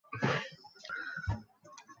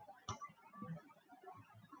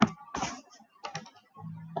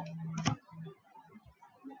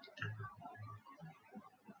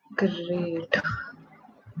Great.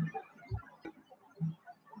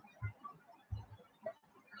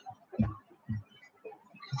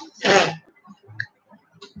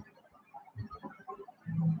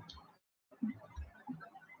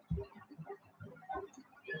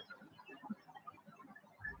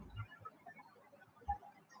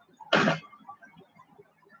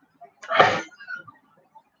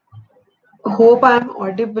 Hope I'm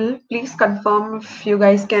audible. Please confirm if you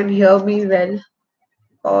guys can hear me well,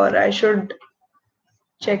 or I should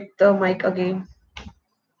check the mic again.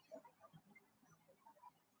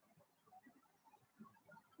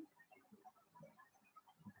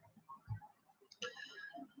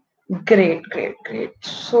 Great, great, great.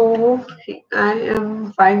 So I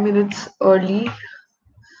am 5 minutes early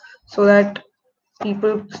so that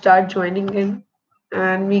people start joining in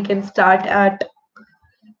and we can start at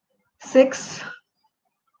 6.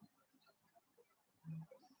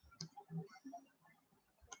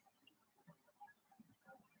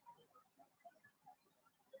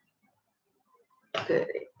 Great.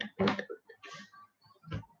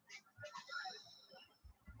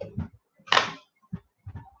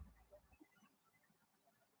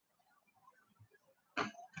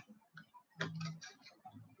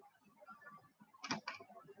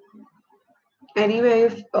 Anyway,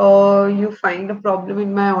 if you find a problem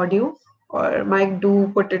in my audio or mic, do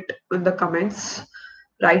put it in the comments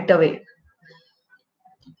right away.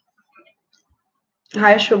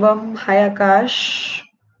 Hi Shubham, hi Akash.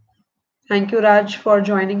 Thank you Raj for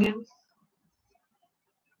joining in.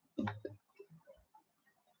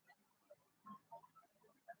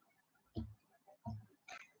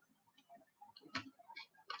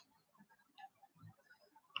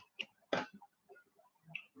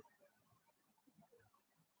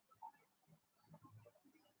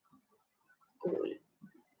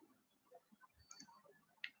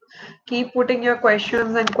 Keep putting your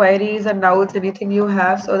questions and queries and doubts, anything you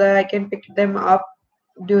have, so that I can pick them up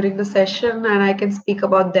during the session and I can speak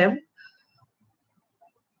about them.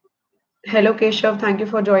 Hello Keshav, thank you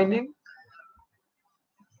for joining.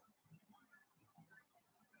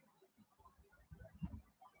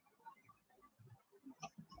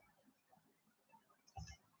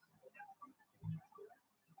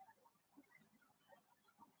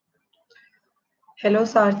 Hello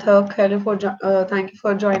Sarthak, thank you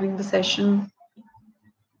for joining the session.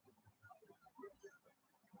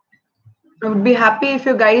 I would be happy if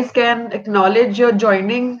you guys can acknowledge your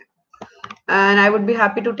joining, and I would be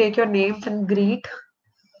happy to take your names and greet,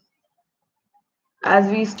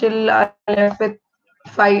 as we still are left with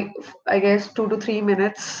 2 to 3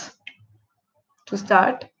 minutes to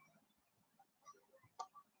start.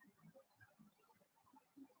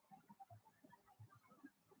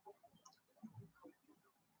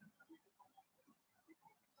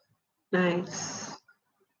 Nice.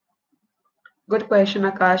 Good question,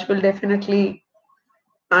 Akash. We'll definitely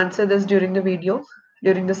answer this during the video,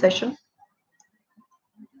 during the session.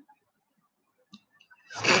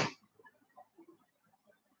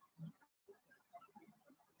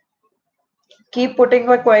 Keep putting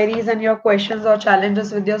your queries and your questions or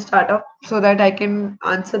challenges with your startup so that I can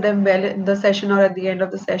answer them well in the session or at the end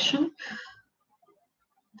of the session.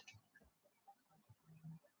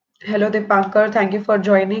 Hello Dipankar, thank you for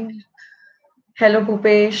joining. Hello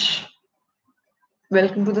Bhupesh,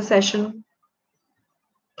 welcome to the session.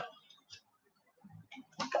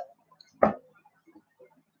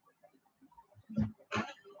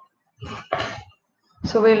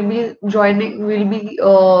 So we'll be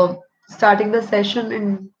starting the session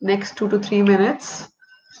in next 2 to 3 minutes.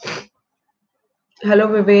 Hello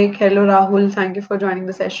Vivek, hello Rahul, thank you for joining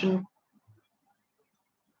the session.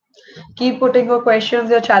 Keep putting your questions,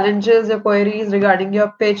 your challenges, your queries regarding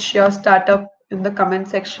your pitch, your startup in the comment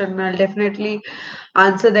section. I'll definitely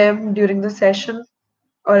answer them during the session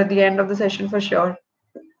or at the end of the session for sure.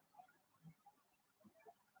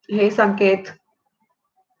 Hey Sanket.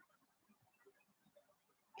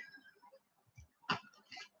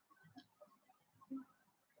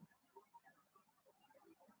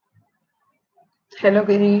 Hello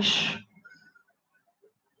Girish.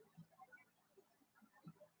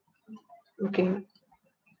 Okay.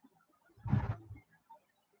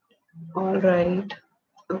 All right.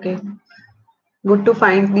 Okay. Good to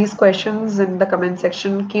find these questions in the comment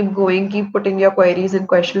section. Keep going, keep putting your queries and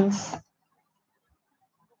questions.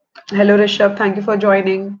 Hello Rishabh, thank you for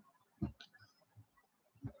joining.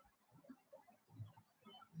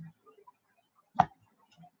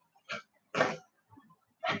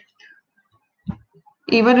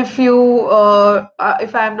 Even if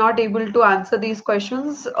if I'm not able to answer these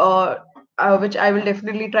questions, which I will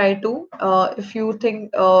definitely try to, if you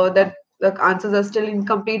think that the answers are still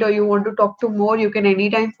incomplete or you want to talk to more, you can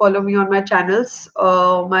anytime follow me on my channels,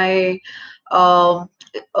 my um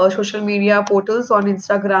social media portals on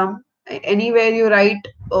Instagram. Anywhere you write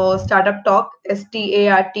Startup Talk,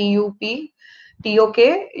 STARTUP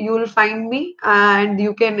you will find me, and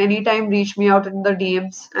you can anytime reach me out in the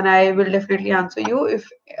DMs, and I will definitely answer you if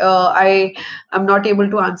I am not able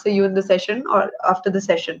to answer you in the session or after the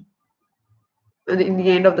session, in the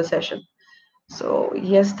end of the session. So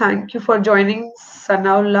yes, thank you for joining,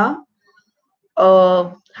 Sanaullah.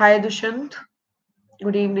 Hi Dushant.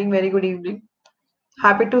 Good evening, very good evening.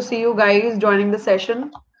 Happy to see you guys joining the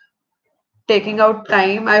session, taking out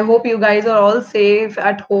time. I hope you guys are all safe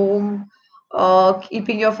at home,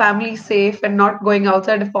 keeping your family safe and not going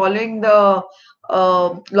outside, following the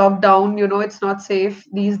lockdown. You know, it's not safe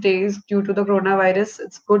these days due to the coronavirus.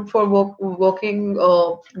 It's good for working,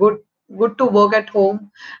 good to work at home.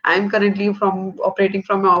 I'm currently from operating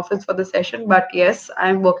from my office for the session, but yes,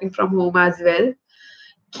 I'm working from home as well.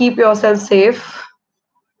 Keep yourself safe.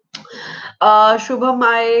 Shubham,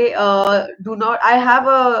 I do not. I have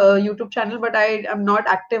a YouTube channel, but I am not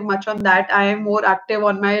active much on that. I am more active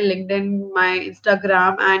on my LinkedIn, my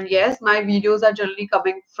Instagram, and yes, my videos are generally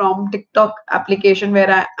coming from TikTok application where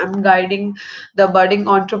I am guiding the budding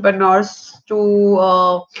entrepreneurs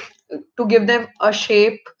to give them a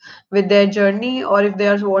shape with their journey, or if they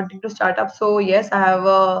are wanting to start up. So yes, I have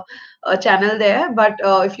a channel there, but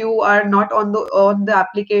if you are not on the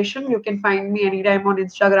application, you can find me anytime on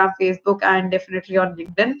Instagram, Facebook, and definitely on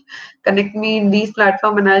LinkedIn. Connect me in these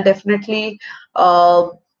platforms, and I'll definitely uh,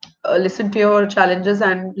 listen to your challenges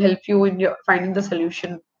and help you in your finding the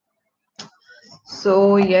solution.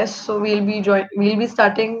 So yes, so we'll be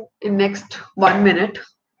starting in next 1 minute.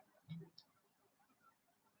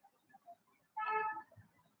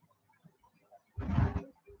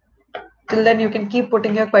 Till then, you can keep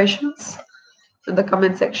putting your questions in the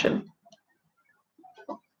comment section.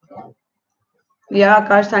 Yeah,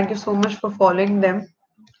 Akash, thank you so much for following them.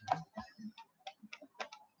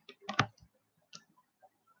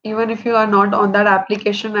 Even if you are not on that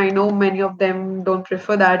application, I know many of them don't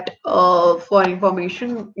prefer that for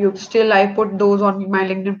information. You still, I put those on my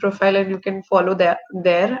LinkedIn profile, and you can follow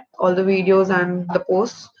there all the videos and the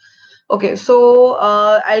posts. Okay, so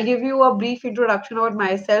I'll give you a brief introduction about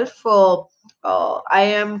myself. I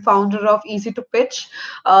am founder of Easy to Pitch.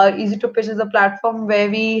 Easy to Pitch is a platform where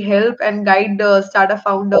we help and guide the startup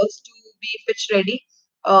founders to be pitch ready.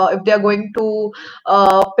 If they are going to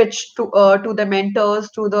pitch to the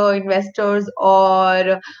mentors, to the investors,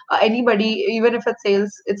 or anybody, even if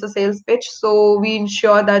it's a sales pitch. So we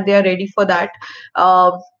ensure that they are ready for that.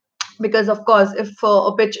 Uh, because of course, if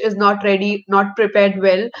a pitch is not ready, not prepared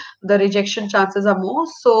well, the rejection chances are more,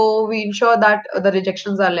 so we ensure that the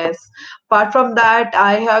rejections are less. Apart from that,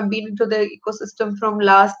 I have been into the ecosystem from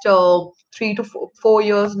last 3 to 4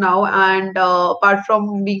 years now, and apart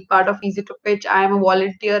from being part of Easy to Pitch, I am a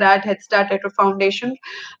volunteer at Head Start Tattoo Foundation.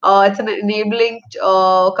 It's an enabling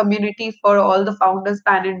community for all the founders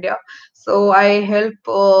pan India. So I help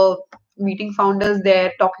meeting founders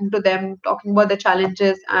there, talking to them, talking about the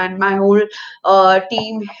challenges, and my whole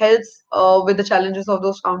team helps with the challenges of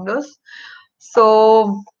those founders.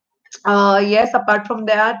 So yes, apart from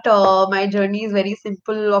that, my journey is very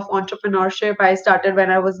simple of entrepreneurship. I started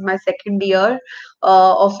when I was my second year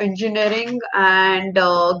of engineering, and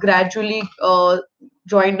gradually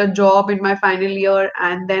joined a job in my final year,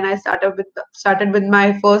 and then I started with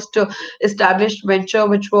my first established venture,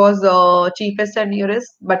 which was cheapest and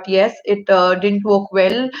nearest. But yes, it didn't work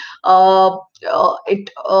well. It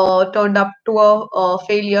turned up to a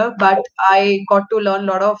failure, but I got to learn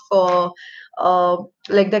a lot of.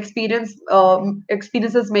 Like the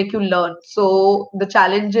experiences make you learn, so the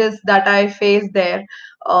challenges that I face there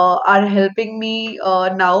are helping me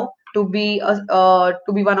now to be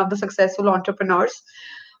one of the successful entrepreneurs.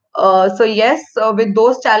 So yes, with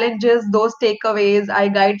those challenges, those takeaways, I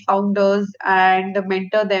guide founders and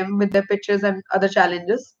mentor them with their pitches and other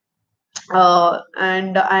challenges.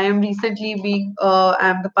 And I am recently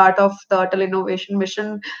I'm the part of the Atal Innovation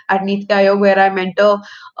Mission at Niti Aayog, where I mentor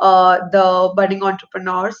the budding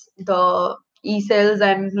entrepreneurs, the e-cells,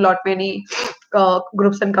 and lot many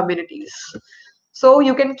groups and communities. So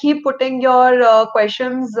you can keep putting your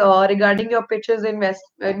questions regarding your pitches,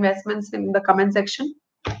 investments in the comment section,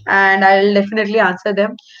 and I'll definitely answer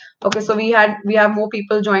them. Okay, so we have more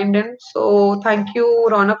people joined in. So thank you,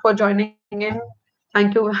 Rona, for joining in.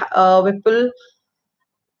 Thank you, Vipul.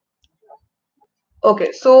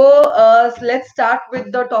 Okay, so let's start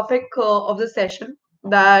with the topic of the session,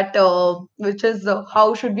 that which is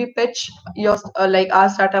how should we pitch your like our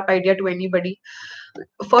startup idea to anybody.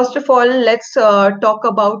 First of all, let's talk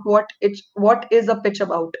about what is a pitch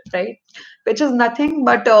about, right? Pitch is nothing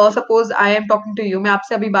but suppose I am talking to you, मैं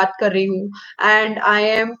आपसे अभी बात कर रही हूँ, and I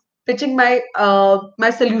am pitching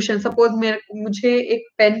my solution. Suppose मुझे एक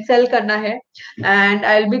pen cell करना है, and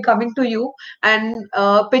I'll be coming to you and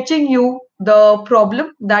pitching you the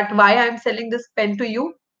problem that why I'm selling this pen to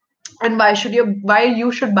you and why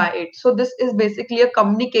you should buy it. So this is basically a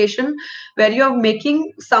communication where you are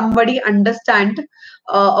making somebody understand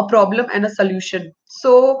a problem and a solution,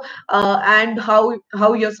 so and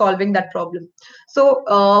how you're solving that problem.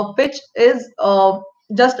 So pitch is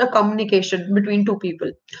just a communication between two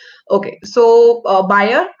people. Okay, so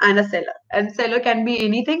buyer and a seller, and seller can be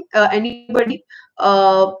anything, anybody,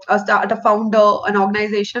 a founder, an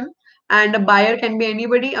organization, and a buyer can be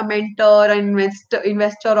anybody, a mentor, an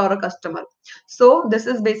investor, or a customer. So this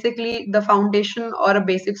is basically the foundation or a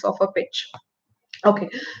basics of a pitch. Okay,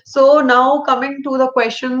 so now coming to the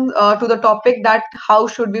question, to the topic that how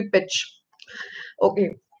should we pitch? Okay,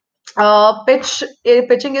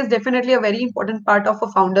 pitching is definitely a very important part of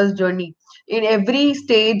a founder's journey. In every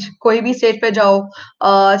stage, कोई भी stage पे जाओ,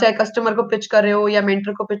 चाहे customer को pitch कर रहे हो या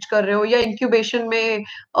mentor को pitch कर रहे हो या incubation में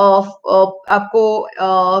आपको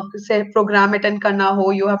से program attend करना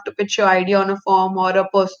हो, you have to pitch your idea on a form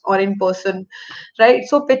or in person, right?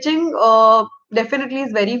 So pitching definitely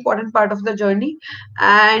is very important part of the journey,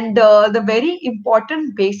 and the very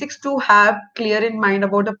important basics to have clear in mind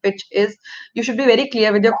about a pitch is you should be very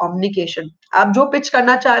clear with your communication. आप जो pitch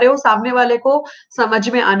करना चाह रहे हो सामने वाले को समझ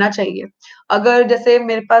में आना चाहिए. अगर जैसे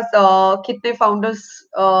मेरे पास कितने founders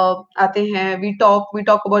आते हैं, we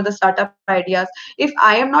talk about the startup ideas. If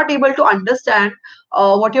I am not able to understand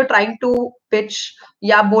what you're trying to pitch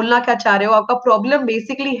या बोलना क्या चाह रहे हो, आपका प्रॉब्लम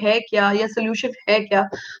बेसिकली है क्या या सोल्यूशन है क्या,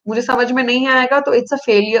 मुझे समझ में नहीं आएगा तो it's a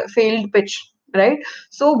failed pitch, right?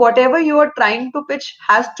 So what ever you are trying to pitch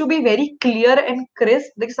has to be very clear and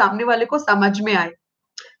crisp, देखिए सामने वाले को समझ में आए,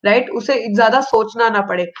 राइट? उसे ज्यादा सोचना ना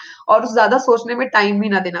पड़े और उस ज्यादा सोचने में टाइम भी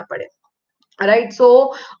ना देना पड़े, right?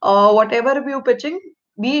 So whatever you pitching,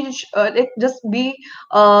 be like just be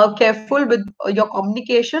careful with your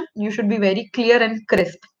communication. You should be very clear and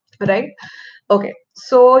crisp, right? Okay,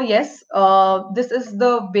 so yes, this is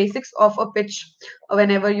the basics of a pitch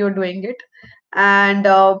whenever you're doing it. And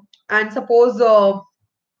suppose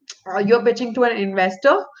you're pitching to an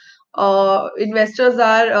investor. Investors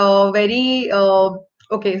are very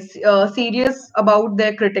okay, serious about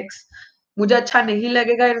their critics. मुझे अच्छा नहीं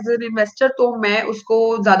लगेगा as an investor तो मैं उसको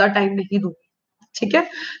ज्यादा time नहीं दूं, ठीक है?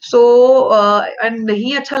 सो एंड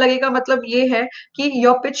नहीं अच्छा लगेगा मतलब ये है कि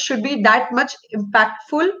your pitch should be that much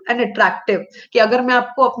impactful and attractive कि अगर मैं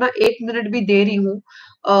आपको अपना 1 मिनट भी दे रही हूँ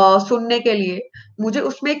सुनने के लिए, मुझे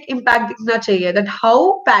उसमें एक इम्पैक्ट दिखना चाहिए that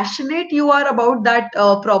how passionate you are about that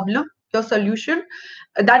problem, your solution,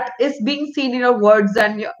 that is being seen in your words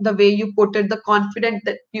and the way you put it, the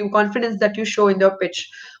confidence that you show in your pitch,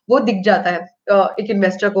 वो दिख जाता है एक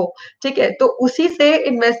investor को, ठीक है? तो उसी से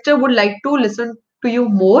investor would like to listen to you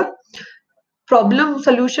more. Problem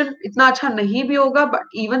solution इतना अच्छा नहीं भी होगा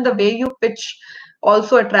but even the way you pitch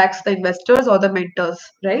also attracts the investors or the mentors,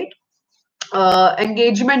 right?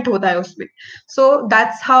 Engagement होता है उसमें. So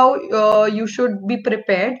that's how you should be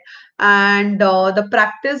prepared, and the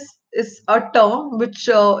practice is a term which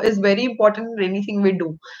is very important in anything we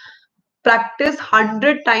do. Practice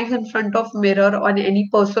 100 times in front of mirror on any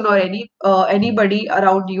person or anybody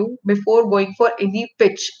around you before going for any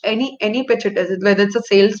pitch, any pitch it is, whether it's a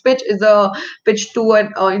sales pitch, is a pitch to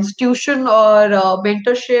an institution or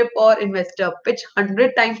mentorship or investor. Pitch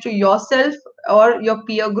 100 times to yourself or your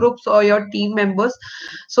peer groups or your team members,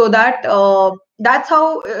 so that that's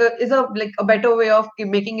how is a like a better way of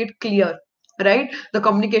making it clear, right? The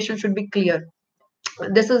communication should be clear.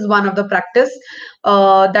 This is one of the practice,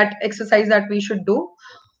 that exercise that we should do.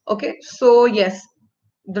 Okay, so yes,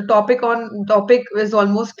 the topic is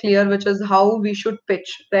almost clear, which is how we should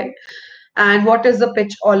pitch, right? And what is the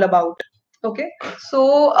pitch all about? Okay, so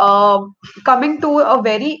coming to a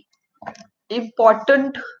very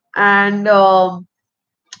important and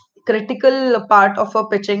critical part of a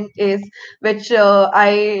pitching is, which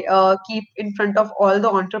I keep in front of all the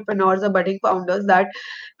entrepreneurs or budding founders, that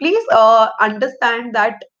please understand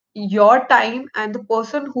that your time and the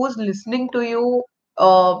person who's listening to you,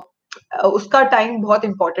 uh, उसका time बहुत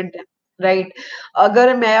important है, right?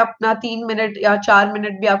 अगर मैं अपना 3 minute या 4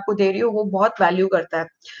 minute भी आपको दे रही हूँ, वो बहुत वैल्यू करता है,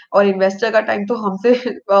 और इन्वेस्टर का टाइम तो हमसे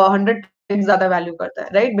 100 audience ज़्यादा value करता है,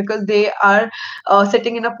 right? Because they are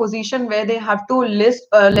sitting in a position where they have to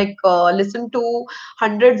listen to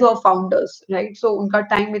hundreds of founders, right? So उनका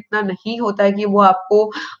time इतना नहीं होता है कि वो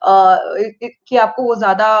आपको कि आपको वो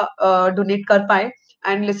ज़्यादा donate कर पाए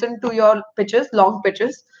and listen to your pitches, long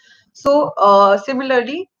pitches. So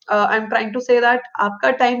similarly, I'm trying to say that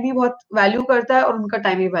आपका time भी बहुत value करता है और उनका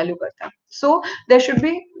time भी value करता है. So there should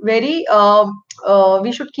be very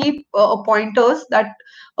we should keep pointers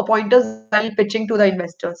while pitching to the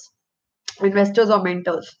investors or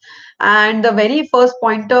mentors. And the very first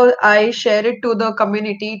pointer I share it to the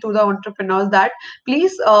community, to the entrepreneurs, that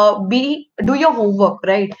please do your homework,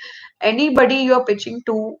 right? Anybody you're pitching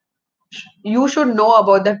to, you should know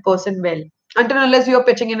about that person well, until unless you are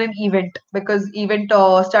pitching in an event, because event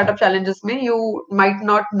startup challenges may you might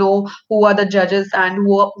not know who are the judges and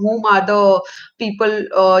whom are the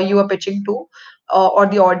people you are pitching to, or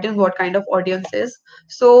the audience, what kind of audience is.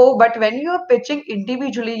 So but when you are pitching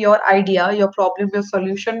individually your idea, your problem, your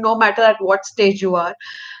solution, no matter at what stage you are,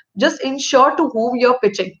 just ensure to whom you're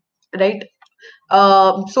pitching, right?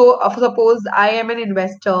 So suppose I am an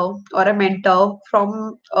investor or a mentor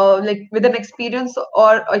from like with an experience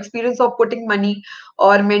of putting money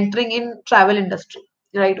or mentoring in travel industry,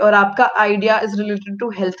 right? Or आपका idea is related to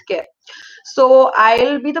healthcare. So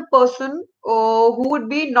I'll be the person who would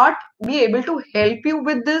be not be able to help you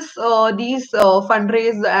with these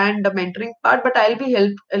fundraise and the mentoring part, but I'll be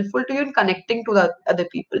helpful to you in connecting to the other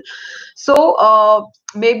people. So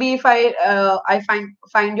maybe if I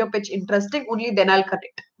find your pitch interesting, only then I'll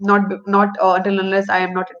connect. Not until unless I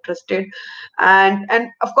am not interested. And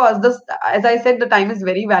of course, this, as I said, the time is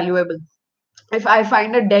very valuable. If I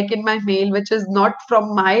find a deck in my mail which is not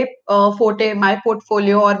from my forte, my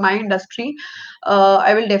portfolio, or my industry,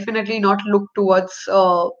 I will definitely not look towards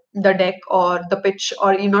the deck or the pitch,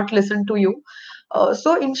 or not listen to you.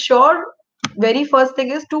 So ensure, very first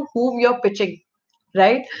thing is to whom you're pitching,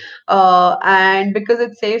 right? And because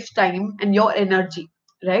it saves time and your energy,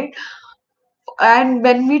 right? And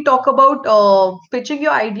when we talk about pitching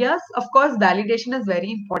your ideas, of course validation is very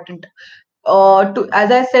important. To, as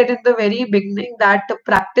I said in the very beginning, that to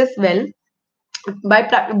practice well,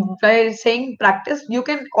 by saying practice, you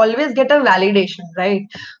can always get a validation, right?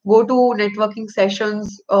 Go to networking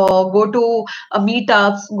sessions, go to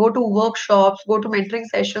meetups, go to workshops, go to mentoring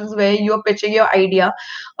sessions where you're pitching your idea.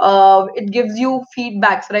 It gives you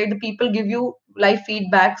feedbacks, right? The people give you live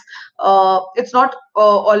feedbacks. It's not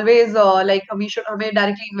always like we should हमें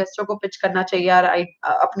directly investor को pitch करना चाहिए यार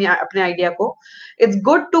अपने idea को. It's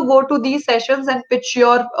good to go to these sessions and pitch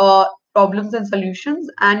your problems and solutions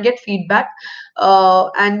and get feedback,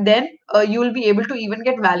 and then you will be able to even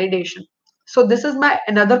get validation. So this is my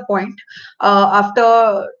another point.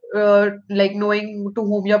 After like knowing to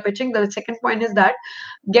whom you're pitching, the second point is that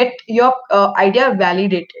get your idea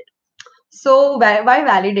validated. So why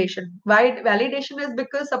validation? Why validation is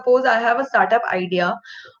because suppose I have a startup idea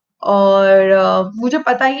और मुझे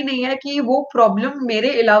पता ही नहीं है कि वो problem मेरे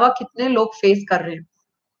अलावा कितने लोग फेस कर रहे हैं,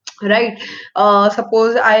 right?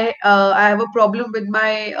 Suppose I have a problem with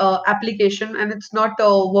my application and it's not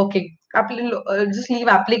working. Just leave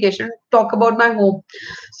application, talk about my home.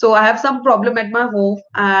 So I have some problem at my home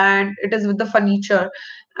and it is with the furniture,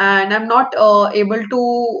 and I'm not able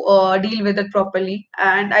to deal with it properly,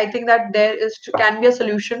 and I think that there is can be a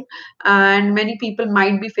solution, and many people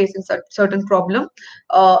might be facing certain problem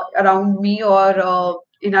around me or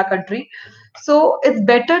in our country. So it's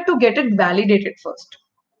better to get it validated first.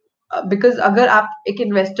 Because अगर आप एक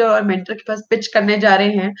investor और mentor के पास pitch करने जा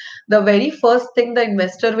रहे हैं, the very first thing the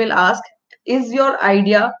investor will ask, is your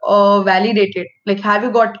idea validated, like have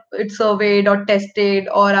you got it surveyed or tested,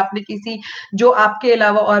 और आपने किसी जो आपके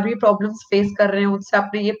अलावा और भी प्रॉब्लम्स फेस कर रहे हैं उनसे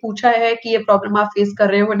आपने ये पूछा है कि ये प्रॉब्लम आप फेस कर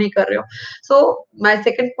रहे हो नहीं कर रहे हो. So my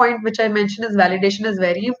second point which I mention is validation is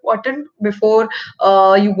very important before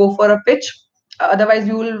you go for a pitch. Otherwise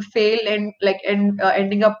you will fail and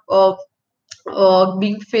ending up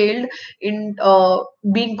being failed in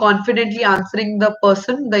being confidently answering the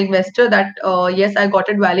person, the investor, that yes, I got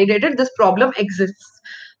it validated, this problem exists,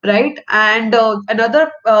 right? And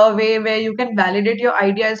another way where you can validate your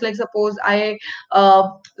idea is like suppose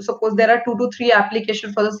there are 2 to 3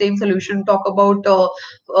 applications for the same solution. Talk about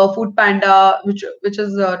Food Panda, which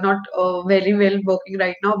is not very well working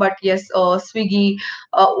right now, but yes, Swiggy,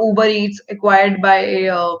 Uber Eats acquired by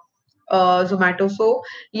Zomato. So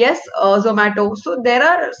yes, Zomato. So there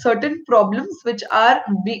are certain problems which are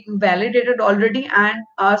being validated already and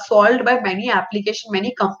are solved by many application,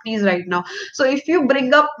 many companies right now. So if you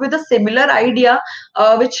bring up with a similar idea,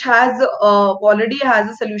 which has already has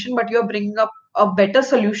a solution, but you're bringing up a better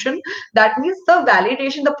solution, that means the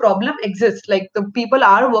validation, the problem exists, like the people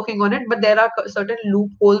are working on it, but there are certain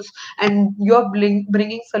loopholes, and you're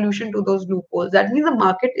bringing solution to those loopholes. That means the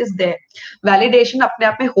market is there, validation अपने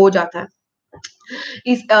आप में हो जाता है.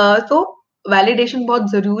 तो validation बहुत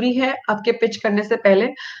जरूरी है आपके पिच करने से पहले.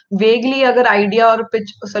 वेगली अगर आइडिया और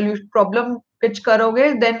पिच सोल्यूशन प्रॉब्लम पिच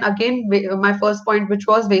करोगे, then again my first point which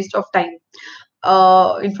was waste of time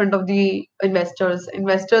in front of the investors.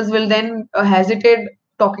 Investors will then hesitate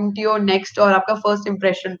talking to you next, और आपका first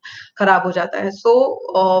impression खराब हो जाता है. So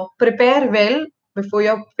prepare well before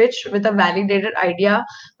your pitch with a validated idea,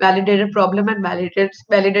 validated problem, and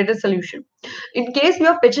validated solution. In case you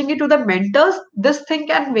are pitching it to the mentors, this thing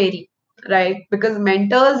can vary, right? Because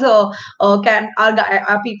mentors are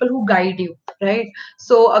people who guide you, right?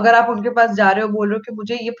 So अगर आप उनके पास जा रहे हो, बोल रहे हो कि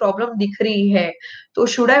मुझे ये प्रॉब्लम दिख रही है, so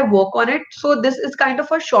should I work on it? So this is kind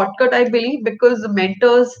of a shortcut, I believe, because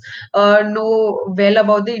mentors know well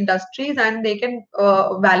about the industries, and they can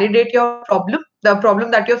validate your problem, the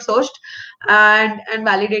problem that you have searched, and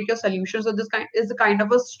validate your solution. So this kind is a kind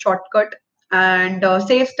of a shortcut, and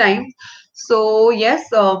saves time. So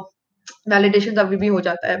yes, validation अभी भी हो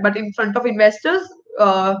जाता है, but in front of investors,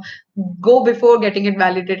 uh, go before getting it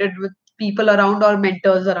validated with people around or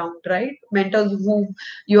mentors around, right? Mentors who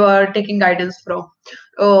you are taking guidance from.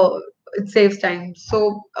 uh, it saves time.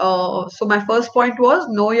 So so my first point was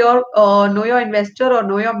know your investor or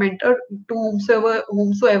know your mentor, to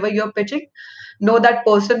whomsoever you're pitching. Know that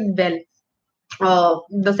person well.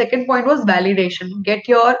 The second point was validation. Get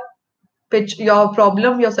your pitch, your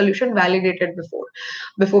problem, your solution validated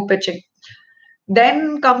before pitching.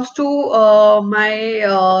 Then comes to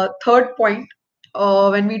my third point,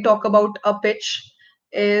 when we talk about a pitch,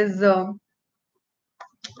 is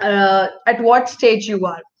at what stage you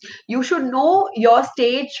are. You should know your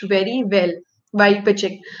stage very well while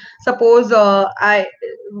pitching. Suppose I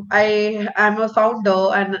am a founder,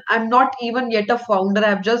 and I'm not even yet a founder.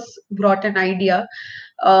 I've just brought an idea,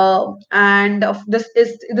 and this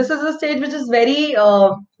is a stage which is very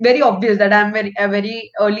obvious that I'm a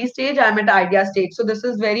very early stage. I'm at the idea stage, so this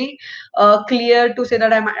is very clear to say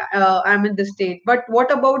that I'm in this stage. But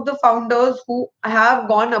what about the founders who have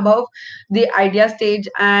gone above the idea stage,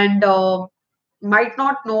 and might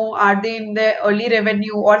not know, are they in the early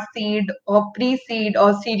revenue or seed or pre-seed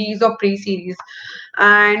or series or pre-series?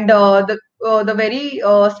 And the very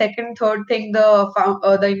second, third thing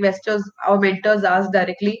the investors or mentors ask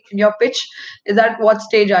directly in your pitch is that what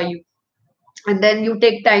stage are you? And then you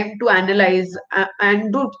take time to analyze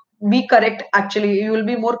and do be correct. Actually, you will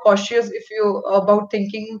be more cautious if you about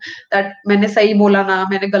thinking that मैंने सही बोला ना,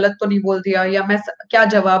 मैंने गलत तो नहीं बोल दिया, या मैं क्या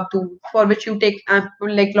जवाब दूं, for which you take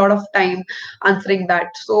like lot of time answering that.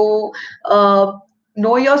 So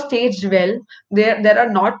know your stage well. There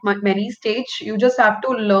are not many stage. You just have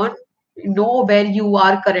to know where you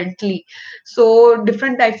are currently. So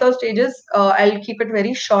different types of stages. I'll keep it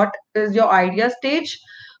very short. Is your idea stage,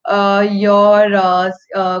 your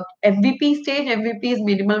MVP stage. MVP is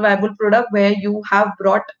minimal viable product, where you have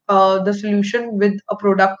brought the solution with a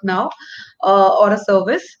product now, or a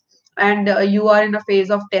service, and you are in a phase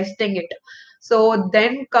of testing it. So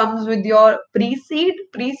then comes with your pre-seed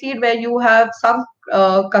where you have some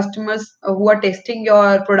customers who are testing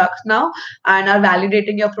your products now and are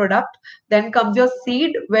validating your product. Then comes your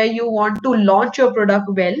seed, where you want to launch your product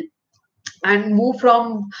well and move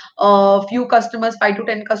from a few customers, 5 to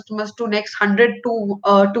 10 customers, to next 100 to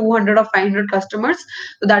 200 or 500 customers.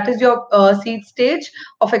 So that is your seed stage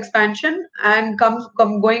of expansion. And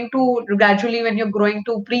going to gradually, when you're growing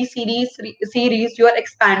to series, you are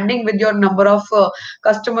expanding with your number of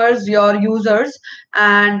customers, your users,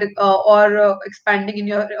 and or expanding in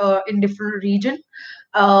your in different region.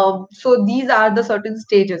 So these are the certain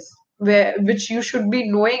stages which you should be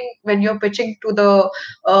knowing when you're pitching to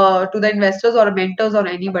the investors or mentors or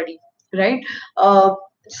anybody, right?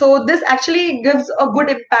 So this actually gives a good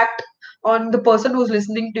impact on the person who's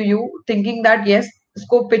listening to you, thinking that yes,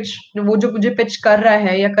 इसको pitch, वो जो मुझे pitch कर रहा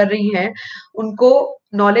है या कर रही है, उनको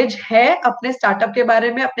knowledge है अपने startup के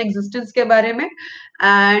बारे में, अपने existence के बारे में,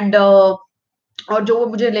 and और जो वो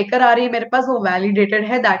मुझे लेकर आ रही है मेरे पास, वो validated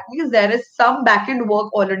है. That means there is some back end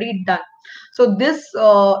work already done. So this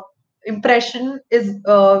impression is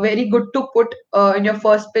very good to put in your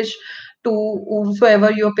first pitch to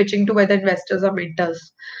whomsoever you're pitching to, whether investors or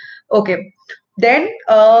mentors. Okay. Then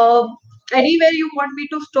anywhere you want me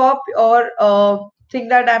to stop, or think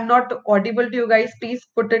that I'm not audible to you guys, please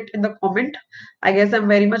put it in the comment. I guess I'm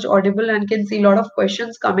very much audible and can see a lot of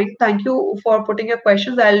questions coming. Thank you for putting your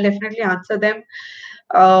questions. I'll definitely answer them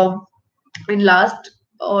in last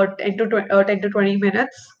 10 to 20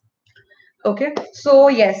 minutes. Okay, so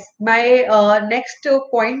yes, my next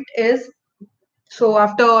point is, so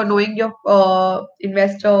after knowing your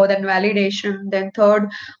investor, then validation, then third,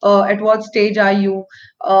 at what stage are you?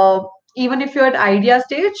 Uh, Even if you're at idea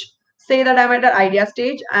stage, say that I'm at an idea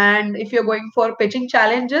stage, and if you're going for pitching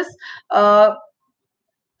challenges, uh,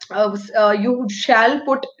 you shall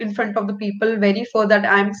put in front of the people very far that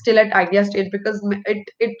I'm still at idea stage, because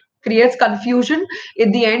it creates confusion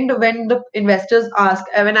in the end when the investors ask.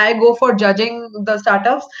 When I go for judging the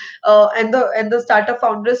startups, and the startup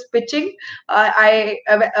founders pitching,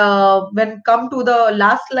 when come to the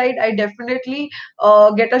last slide, I definitely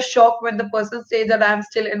get a shock when the person says that I'm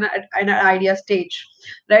still in an idea stage,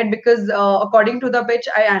 right? Because according to the pitch,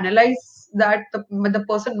 I analyze that the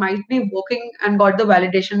person might be working and got the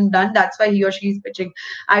validation done. That's why he or she is pitching.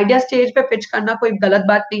 Idea stage पे pitch करना कोई गलत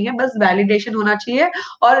बात नहीं है, बस validation होना चाहिए,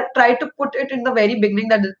 और try to put it in the very beginning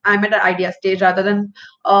that I'm at an idea stage, rather than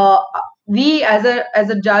uh, we as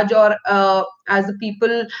a judge, or as a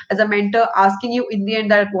people, as a mentor, asking you in the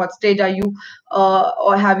end that at what stage are you,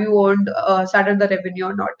 or have you earned started the revenue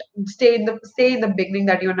or not. Stay in the beginning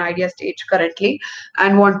that you're in idea stage currently,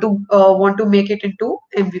 and want to make it into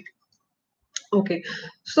MVP. Okay,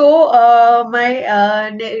 so my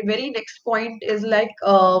very next point is like,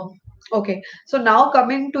 okay, so now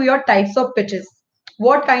coming to your types of pitches.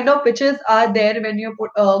 What kind of pitches are there when you're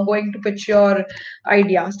going to pitch your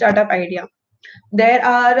startup idea? There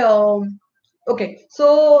are okay,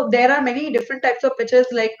 so there are many different types of pitches.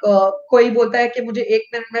 Like कोई बोलता है कि मुझे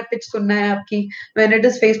 1 minute में pitch सुनना है आपकी, when it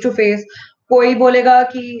is face to face. कोई बोलेगा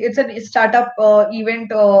कि it's a startup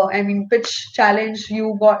event, I mean pitch challenge.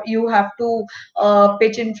 You have to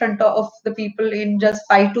pitch in front of the people in just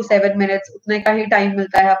 5 to 7 minutes. उतने का ही time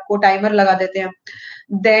मिलता है आपको, timer लगा देते हैं.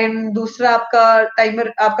 Then दूसरा आपका timer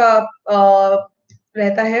आपका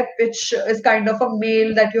रहता है, pitch is kind of a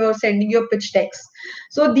mail that you are sending your pitch text.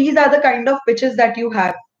 So these are the kind of pitches that you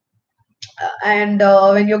have, and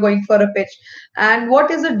when you're going for a pitch, and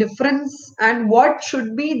what is the difference, and what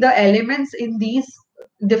should be the elements in these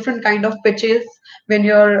different kind of pitches when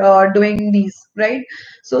you're doing these, right?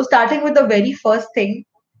 So starting with the very first thing,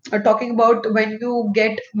 talking about when you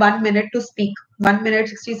get 1 minute to speak, 1 minute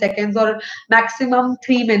 60 seconds, or maximum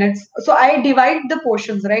 3 minutes. So I divide the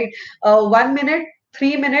portions, right? 1 minute,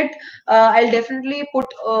 3 minute. I'll definitely put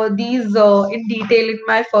these in detail in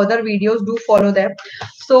my further videos. Do follow them.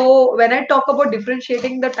 So when I talk about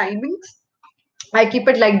differentiating the timings, I keep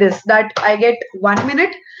it like this, that I get 1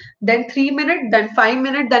 minute, then 3 minute, then 5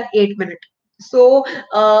 minute, then 8 minute. So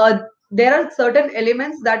there are certain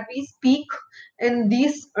elements that we speak in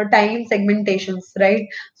these time segmentations, right?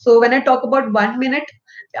 So when I talk about 1 minute,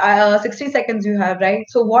 60 seconds you have, right?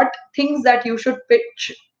 So what things that you should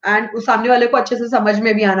pitch, and उस सामने वाले को अच्छे से समझ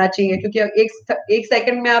में भी आना चाहिए, क्योंकि एक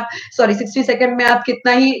सेकंड में आप, सॉरी 60 सेकंड में आप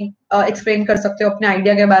कितना ही एक्सप्लेन कर सकते हो अपने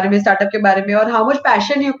आइडिया के बारे में, स्टार्टअप के बारे में, और how much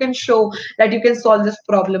passion you can show that you can solve this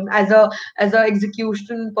problem as a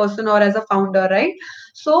execution person और as a founder, right?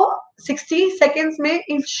 So 60 seconds में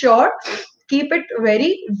in short, keep it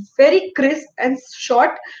very very crisp and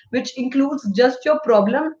short, which includes just your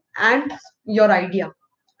problem and your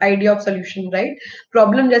idea of solution, right?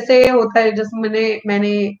 Problem जैसे होता है, जैसे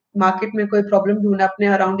मैंने market में कोई problem ढूंढा, अपने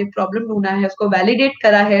अराउंड एक प्रॉब्लम ढूंढा है, उसको वैलिडेट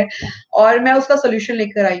करा है, और मैं उसका सोल्यूशन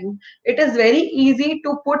लेकर आई हूँ. It is very easy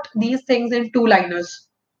to put these things in 2 liners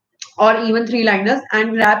or even 3 liners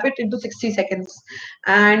and wrap it into 60 seconds.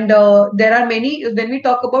 And there are many, when we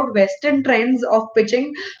talk about Western trends of pitching,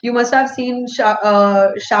 you must have seen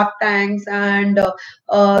Shark Tanks and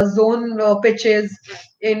zone pitches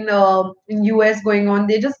in US going on.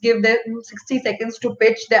 They just give them 60 seconds to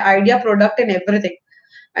pitch their idea, product, and everything.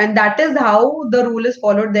 And that is how the rule is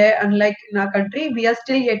followed there. Unlike in our country, we are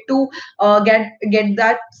still yet to get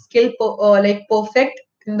that skill like perfect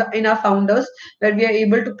in our founders, where we are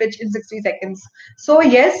able to pitch in 60 seconds. So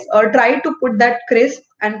yes, try to put that crisp,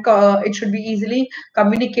 and it should be easily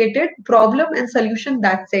communicated. Problem and solution,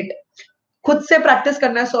 that's it. खुद से practice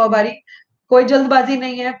करना है 100 बारी. कोई जल्दबाजी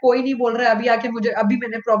नहीं है, कोई नहीं बोल रहा है अभी आके मुझे, अभी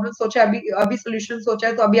मैंने प्रॉब्लम सोचा, अभी सोल्यूशन सोचा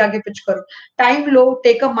है तो अभी आगे पिच करो. Time low,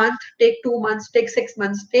 take a month, take 2 months, take 6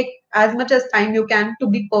 months, take as much as time you can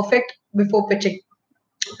to be perfect before pitching,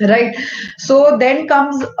 right? So then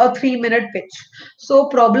comes a 3 minute pitch. So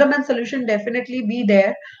problem and solution definitely be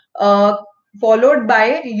there, uh, followed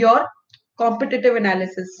by your competitive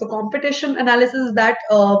analysis. So competition analysis is that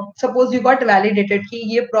suppose you got validated कि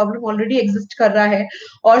ये problem already exist कर रहा है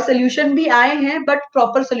और solution भी आए हैं but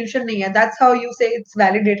proper solution नहीं है. That's how you say it's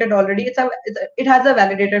validated already. It has a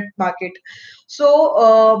validated market. So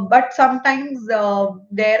but sometimes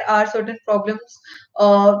there are certain problems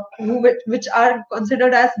which are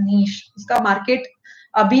considered as niche. इसका market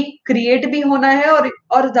अभी क्रिएट भी होना है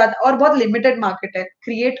और ज्यादा और बहुत लिमिटेड मार्केट है.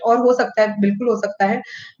 क्रिएट और हो सकता है, बिल्कुल हो सकता है,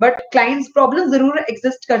 बट क्लाइंट्स प्रॉब्लम जरूर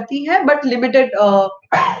एग्जिस्ट करती है बट लिमिटेड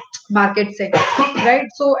मार्केट से, right.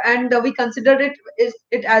 So and we consider it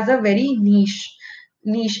as a very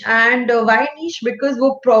niche and why niche because वो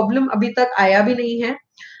प्रॉब्लम अभी तक आया भी नहीं है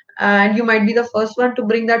and you might be the first one to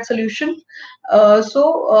bring that solution.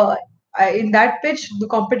 In that pitch, the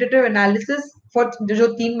competitive analysis for जो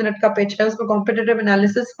 3 minute का pitch है उसमें competitive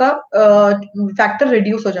analysis का factor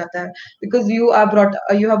reduce हो जाता है because you have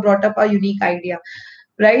brought up a unique idea,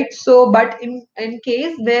 right? So but in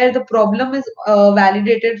case where the problem is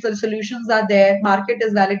validated, so the solutions are there, market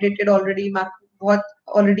is validated already, बहुत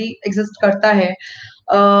already exist करता है,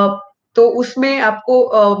 तो उसमें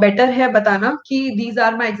आपको better है बताना कि these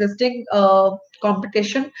are my existing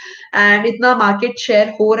competition and इतना मार्केट शेयर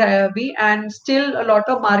हो रहा है अभी and still a lot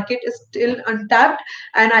of market is still untapped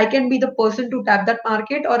and I can be the person to tap that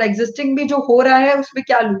market और existing भी जो हो रहा है उसमें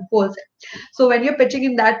क्या loopholes है. So when you're pitching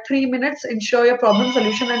in that 3 minutes, ensure your problem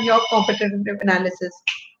solution and your competitive analysis,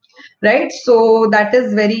 right? So that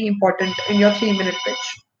is very important in your 3-minute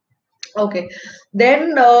pitch. Okay,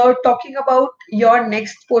 then talking about your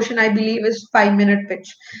next portion, I believe is 5-minute pitch.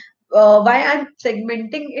 Why I'm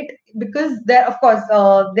segmenting it because there, of course,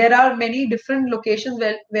 there are many different locations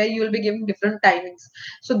where you will be giving different timings.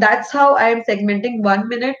 So that's how I am segmenting 1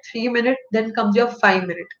 minute, 3 minute, then comes your 5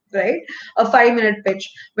 minute, right? A 5-minute pitch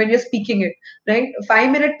when you're speaking it, right?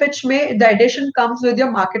 5-minute pitch में the addition comes with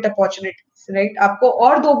your market opportunities, right? आपको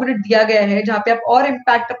और 2 minute दिया गया है जहाँ पे आप और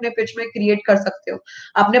इम्पैक्ट अपने पिच में क्रिएट कर सकते हो.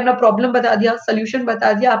 आपने अपना प्रॉब्लम बता दिया, सोल्यूशन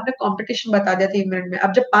बता दिया, आपने कंपटीशन बता दिया 3 मिनट में.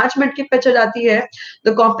 अब जब 5 मिनट की पिच हो जाती है,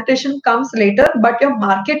 the competition comes later but your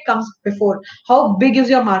market comes before. How big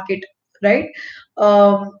is your market, right?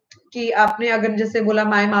 कि आपने अगर जैसे बोला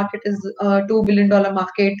my market is $2 billion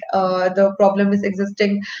market, the problem is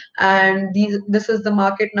existing and this is the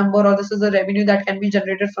market number और this is the revenue that can be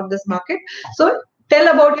generated from this market. So tell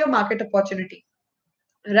about your market opportunity,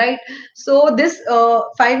 right? So this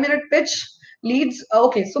 5-minute pitch leads,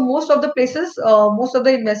 okay, so most of the places, most of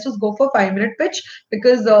the investors go for 5-minute pitch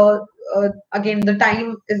because again the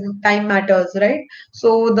time matters, right?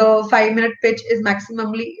 So the 5-minute pitch is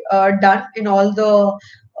maximally done in all the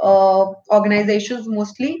organizations,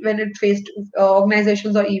 mostly when it faced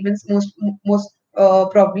organizations or events, most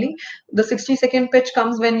probably the 60-second pitch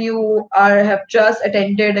comes when you have just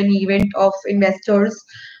attended an event of investors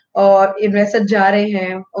और investor जा रहे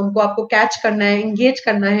हैं, उनको आपको catch करना है, engage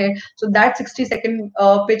करना है. So that 60-second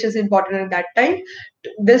pitch is important at that time.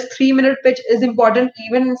 This 3-minute pitch is important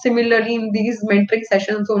even similarly in these mentoring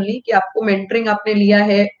sessions only कि आपको mentoring आपने लिया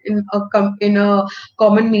है in a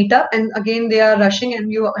common meetup and again they are rushing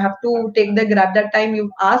and you have to grab that time. You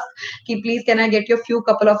ask कि please can I get your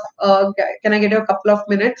couple of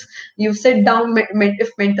minutes. You sit down, if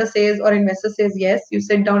mentor says or investor says yes, you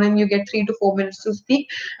sit down and you get 3 to 4 minutes to speak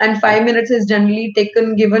and 5 minutes is generally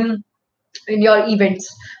given in your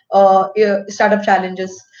events, startup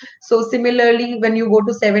challenges. So similarly when you go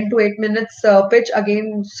to 7 to 8 minutes pitch,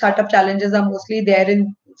 again startup challenges are mostly there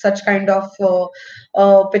in such kind of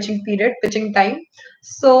pitching time.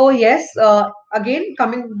 So yes, again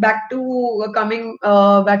coming back to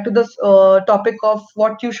the topic of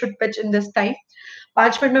what you should pitch in this time.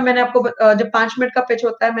 5 minute में मैंने आपको जब 5 minute का pitch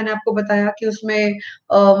होता है मैंने आपको बताया कि उसमें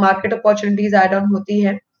मार्केट अपॉर्चुनिटीज ऐड ऑन होती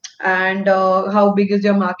है and how big is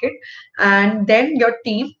your market and then your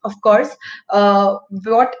team, of course.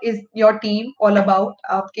 What is your team all about?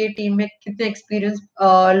 आपके टीम में कितने experienced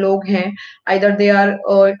लोग हैं? Either they are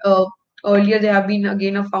earlier they have been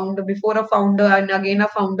again a founder, before a founder and again a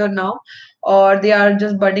founder now, or they are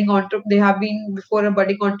just budding entrepreneur. They have been before a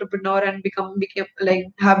budding entrepreneur and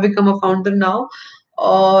have become a founder now,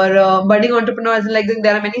 or budding entrepreneurs. Like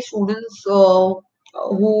there are many students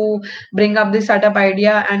who bring up the startup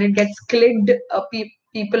idea and it gets clicked,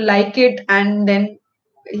 people like it and then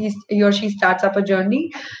he or she starts up a journey,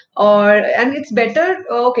 and it's better.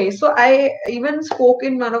 Okay, so I even spoke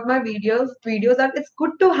in one of my videos that it's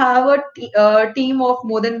good to have a team of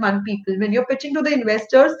more than one people. When you're pitching to the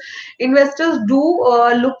investors do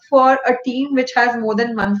look for a team which has more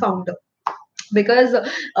than one founder, because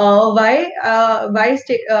I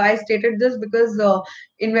stated this because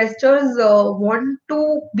investors want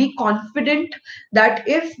to be confident that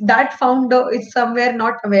if that founder is somewhere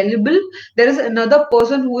not available, there is another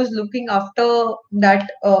person who is looking after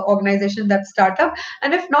that organization, that startup.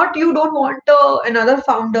 And if not, you don't want another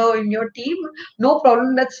founder in your team, no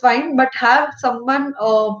problem, that's fine, but have someone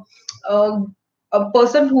uh, a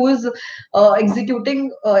person who is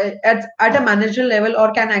executing at a manager level,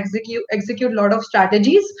 or can execute a lot of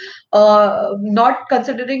strategies, not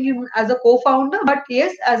considering him as a co-founder, but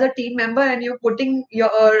yes, as a team member, and you're putting your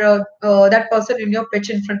that person in your pitch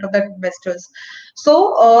in front of the investors.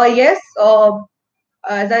 So yes,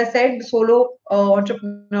 as I said, solo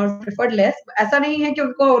entrepreneurs are preferred less. ऐसा नहीं है कि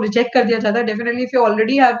उनको reject कर दिया जाता है. Definitely, if you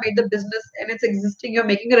already have made the business and it's existing, you're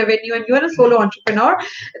making revenue, and you're a solo entrepreneur,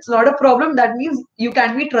 it's not a problem. That means you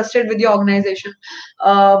can be trusted with your organization.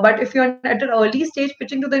 But if you're at an early stage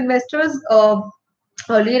pitching to the investors,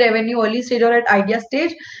 early revenue, early stage, or at idea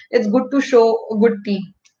stage, it's good to show a good team,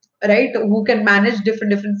 right? Who can manage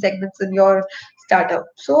different segments in your startup.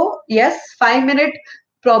 So yes, 5 minute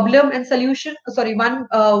problem and solution. Sorry, 1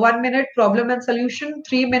 minute problem and solution,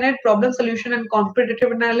 3 minute problem solution and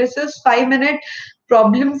competitive analysis, 5 minute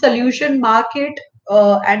problem solution, market,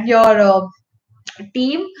 and your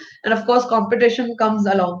team, and of course competition comes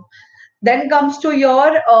along. Then comes to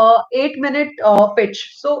your 8 minute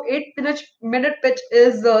pitch. So minute pitch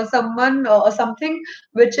is something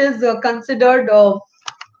which is considered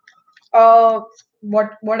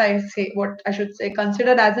what I should say,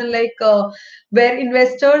 considered as in like where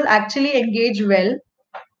investors actually engage well,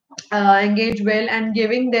 and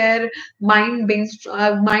giving their mind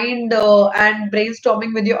and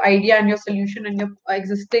brainstorming with your idea and your solution and your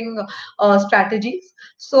existing strategies.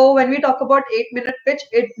 So when we talk about 8 minute pitch,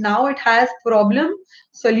 it has problem,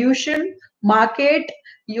 solution, market.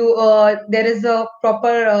 There is a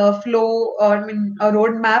proper flow, or I mean a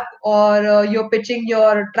roadmap, or you're pitching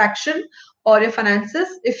your traction or your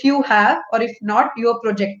finances if you have, or if not, you're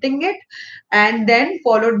projecting it, and then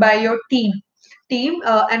followed by your team,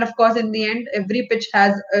 and of course in the end every pitch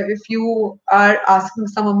has, if you are asking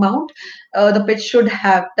some amount, the pitch should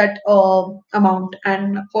have that amount,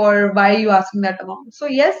 and for why you asking that amount. So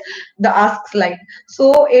yes, the ask slide.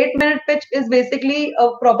 So 8 minute pitch is basically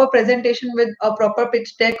a proper presentation with a proper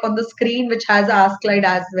pitch deck on the screen, which has a ask slide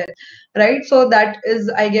as well, right? So that is,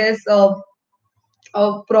 I guess,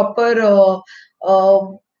 a proper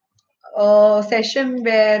uh, session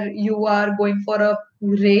where you are going for a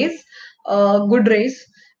raise, good raise,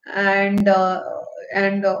 and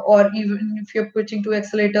or even if you're pitching to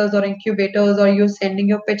accelerators or incubators, or you're sending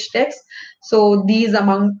your pitch decks. So these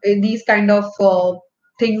kind of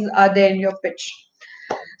things are there in your pitch.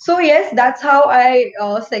 So yes, that's how I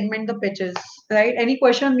segment the pitches. Right? Any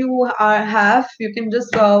question you have, you can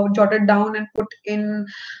just jot it down and put in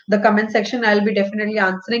the comment section. I'll be definitely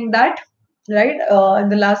answering that. Right? In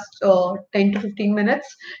the last 10 to 15 minutes,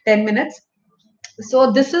 10 minutes.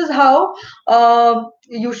 So this is how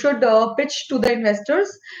you should pitch to the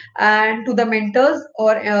investors and to the mentors,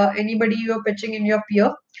 or anybody you're pitching in your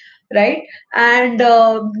peer, right? And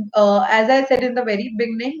as I said in the very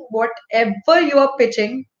beginning, whatever you are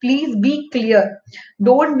pitching, please be clear.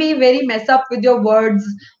 Don't be very mess up with your words,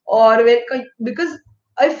 because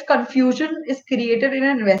if confusion is created in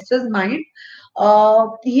an investor's mind,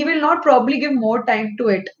 he will not probably give more time to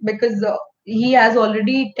it, because he has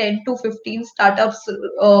already 10 to 15 startups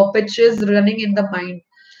pitches running in the mind.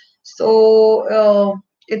 So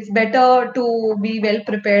it's better to be well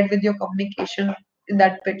prepared with your communication in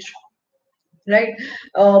that pitch, right?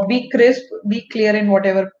 Be crisp, be clear in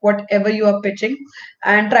whatever you are pitching,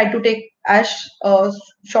 and try to take as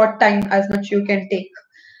short time as much you can take,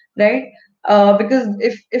 right? Because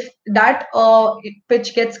if that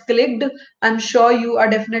pitch gets clicked, I'm sure you are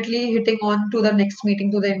definitely hitting on to the next meeting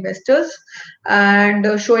to the investors,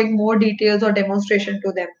 and showing more details or demonstration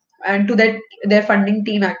to them, and to their funding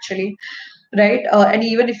team actually, right? And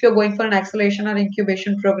even if you're going for an acceleration or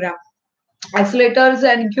incubation program, accelerators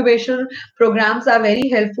and incubation programs are very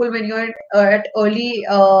helpful when you're at early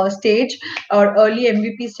stage, or early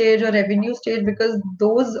MVP stage, or revenue stage, because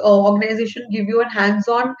those organizations give you a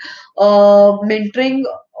hands-on mentoring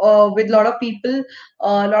with a lot of people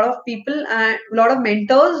and a lot of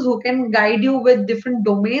mentors who can guide you with different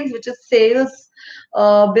domains, which is sales,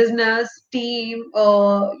 business, team,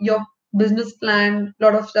 your business plan,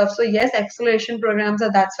 lot of stuff. So yes, acceleration programs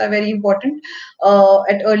are, that's why very important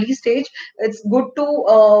at early stage. It's good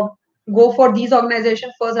to go for these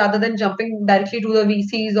organizations first, rather than jumping directly to the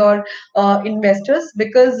VCs or investors,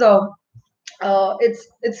 because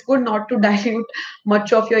it's good not to dilute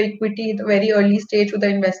much of your equity at the very early stage with the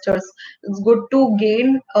investors. It's good to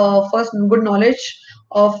gain first good knowledge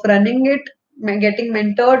of running it, getting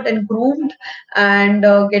mentored and groomed, and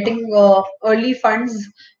getting early funds,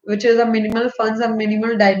 which is a minimal funds and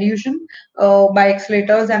minimal dilution by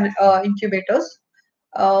accelerators and incubators.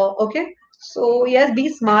 Okay, so yes, be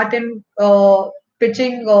smart in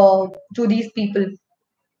pitching to these people.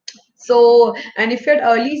 So, and if you're at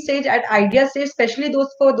early stage, at idea stage, especially those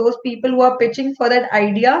for those people who are pitching for that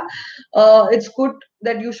idea, it's good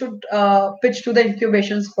that you should pitch to the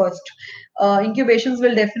incubations first. Incubations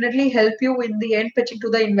will definitely help you in the end pitching to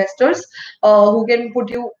the investors who can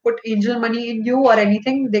put angel money in you or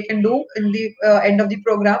anything they can do in the end of the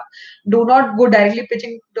program. Do not go directly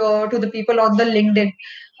pitching to the people on the LinkedIn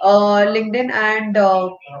and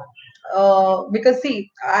because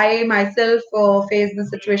see, I myself face the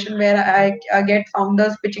situation where I get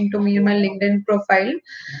founders pitching to me in my LinkedIn profile.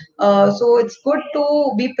 So it's good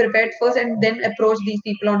to be prepared first and then approach these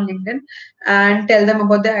people on LinkedIn and tell them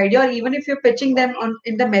about the idea. Or even if you're pitching them on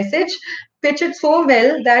in the message, pitch it so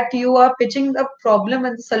well that you are pitching the problem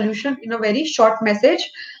and the solution in a very short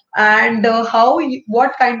message, and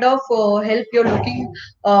what kind of help you're looking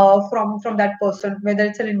from that person, whether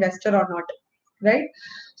it's an investor or not, right?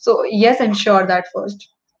 So yes, ensure that first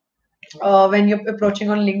when you're approaching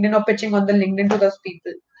on LinkedIn or pitching on the LinkedIn to those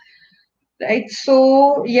people. Right.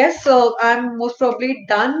 So yes, I'm most probably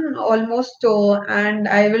done almost, and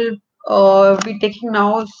I will be taking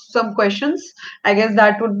now some questions. I guess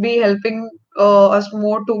that would be helping us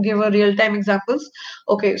more to give a real-time examples.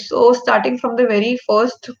 Okay, so starting from the very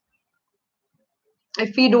first,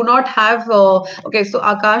 if we do not have, okay, so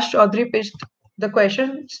Akash Chaudhary pitched the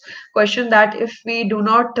question that if we do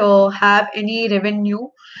not have any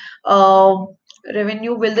um,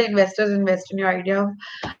 revenue, will the investors invest in your idea?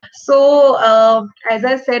 So, as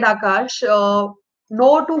I said, Akash,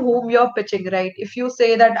 know to whom you're pitching, right? If you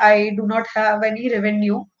say that I do not have any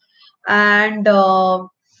revenue, and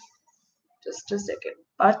just a second,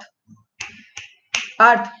 Parth,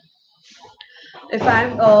 if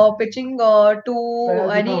I'm pitching to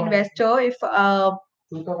any investor, if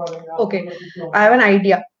okay, I have an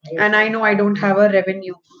idea and I know I don't have a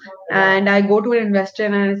revenue, and I go to an investor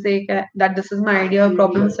and I say that this is my idea,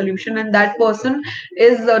 problem, solution, and that person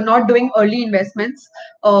is not doing early investments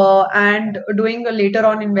and doing a later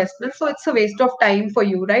on investments, so it's a waste of time for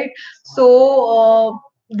you, right? So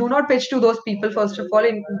do not pitch to those people first of all.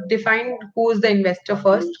 Define who is the investor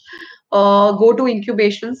first. Go to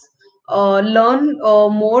incubations, learn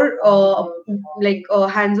more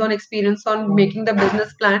hands-on experience on making the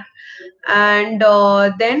business plan, and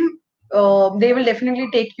then they will definitely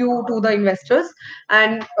take you to the investors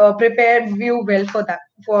and prepare you well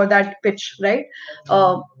for that pitch, right?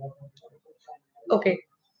 uh, okay,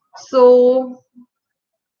 so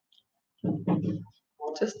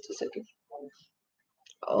just a second.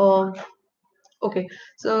 uh, okay,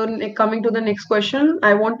 so coming to the next question,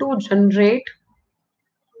 I want to generate.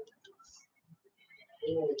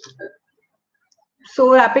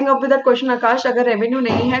 So wrapping up with that question, Akash, अगर revenue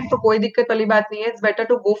नहीं है तो कोई दिक्कत वाली बात नहीं है. It's better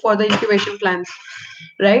to go for the incubation plans,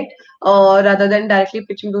 right? Rather than directly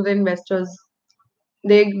pitching to the investors.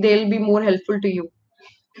 They'll be more helpful to you.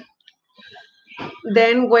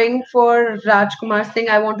 Then going for Rajkumar's thing,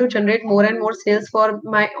 I want to generate more and more sales for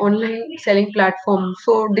my online selling platform.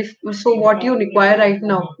 So so what you require right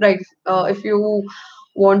now, right? If you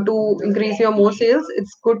want to increase your more sales,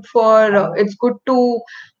 it's good to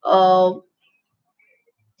uh,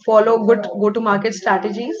 follow good go to market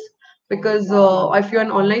strategies, because if you're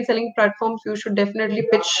an online selling platforms, you should definitely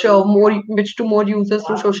pitch to more users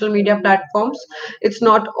through social media platforms. It's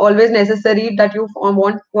not always necessary that you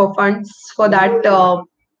want funds for that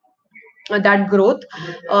growth.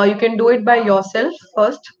 You can do it by yourself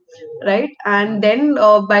first, right? And then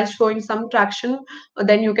by showing some traction,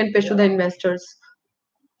 then you can pitch to the investors,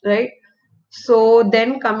 right? So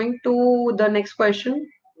then coming to the next question.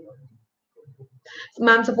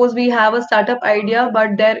 Ma'am, suppose we have a startup idea,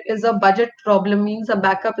 but there is a budget problem, means a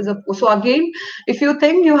backup is a. So again, if you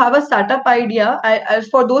think you have a startup idea, as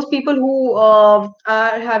for those people who are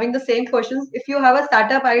having the same questions, if you have a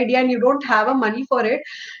startup idea and you don't have a money for it,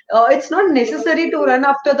 it's not necessary to run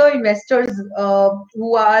after the investors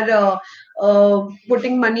who are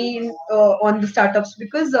putting money on the startups,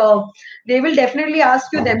 because they will definitely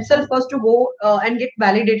ask you themselves first to go and get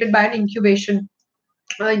validated by an incubator,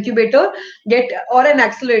 get or an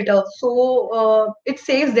accelerator. So it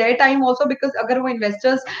saves their time also, because अगर वो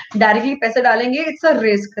investors directly पैसे डालेंगे, it's a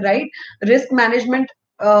risk, right? Risk management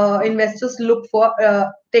investors look for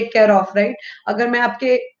take care of, right? अगर मैं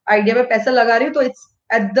आपके idea में पैसा लगा रही हूँ तो it's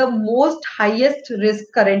at the most highest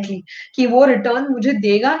risk currently कि वो रिटर्न मुझे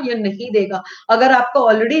देगा या नहीं देगा. अगर आपका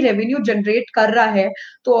ऑलरेडी रेवेन्यू जनरेट कर रहा है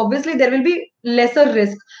तो obviously there will be lesser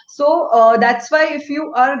risk. So that's why if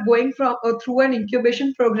you are going from through an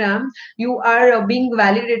incubation program, you are being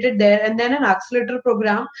validated there, and then an accelerator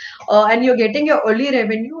program, and you're getting your early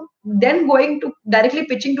revenue, then going to directly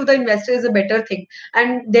pitching to the investor is a better thing,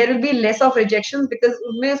 and there will be less of rejections because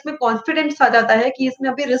उनमें उसमें confidence आ जाता है कि इसमें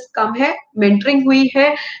अभी risk कम है, mentoring हुई है,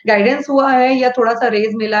 guidance हुआ है या थोड़ा सा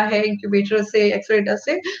raise मिला है incubator से, accelerator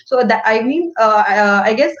से. So that I mean,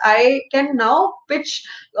 I guess I can now pitch,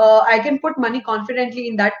 I can put money confidently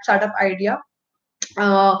in that startup idea.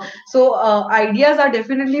 So ideas are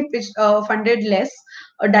definitely funded less,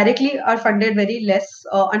 directly are funded very less,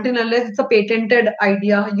 until unless it's a patented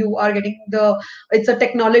idea. You are getting it's a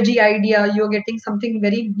technology idea. You're getting something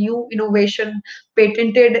very new, innovation,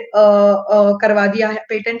 patented,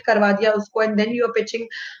 patent करवा दिया उसको, and then you're pitching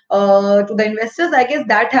to the investors. I guess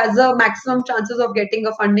that has a maximum chances of getting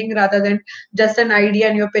a funding rather than just an idea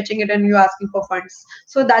and you're pitching it and you're asking for funds.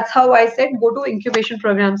 So that's how I said go to incubation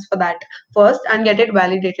programs for that first and get it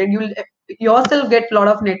validated. You'll yourself get a lot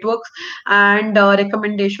of networks and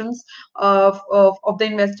recommendations of the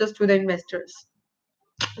investors to the investors.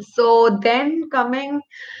 So then coming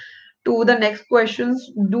to the next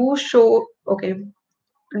questions, do shows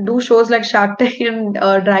like Shark Tank and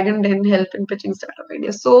Dragon Den help in pitching startup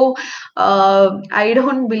ideas? So I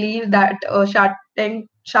don't believe that Shark Tank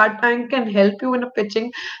can help you in a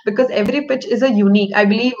pitching, because every pitch is a unique. I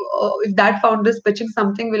believe if that founder is pitching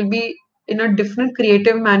something, will be in a different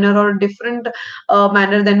creative manner or different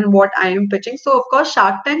manner than what I am pitching. So of course,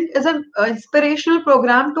 Shark Tank is an inspirational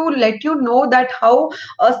program to let you know that how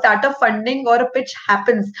a startup funding or a pitch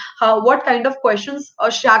happens, how what kind of questions a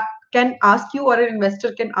Shark can ask you or an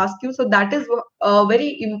investor can ask you. So that is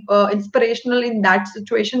very inspirational in that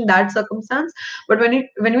situation, that circumstance. But when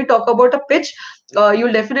we talk about a pitch,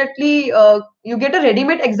 you'll definitely you get a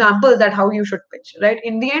ready-made examples that how you should pitch, right?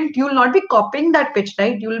 In the end, you will not be copying that pitch,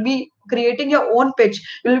 right? You will be creating your own pitch.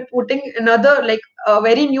 You'll be putting another, like a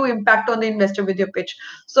very new impact on the investor with your pitch.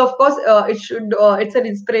 So of course, it's an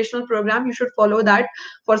inspirational program. You should follow that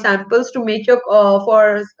for samples to make your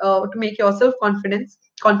to make yourself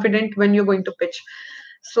confident when you're going to pitch.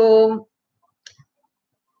 So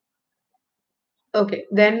okay,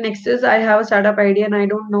 then next is I have a startup idea and I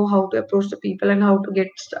don't know how to approach the people and how to get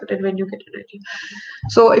started when you get an idea.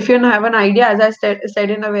 So if you have an idea, as I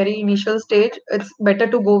said in a very initial stage, it's better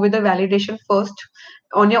to go with the validation first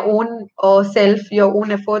on your own self, your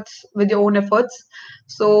own efforts, with your own efforts.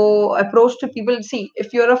 So approach to people. See,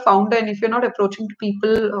 if you're a founder and if you're not approaching to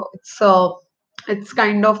people, it's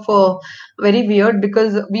kind of very weird,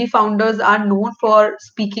 because we founders are known for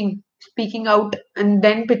speaking out and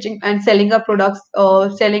then pitching and selling our products,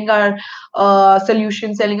 selling our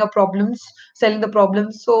solutions, selling our problems, selling the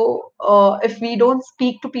problems. So if we don't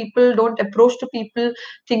speak to people, don't approach to people,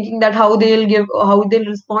 thinking that how they'll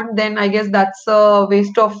respond, then I guess that's a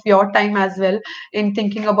waste of your time as well in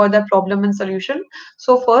thinking about the problem and solution.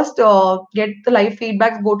 So first, get the live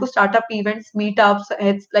feedbacks, go to startup events, meetups,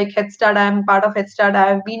 like Head Start. I am part of Head Start. I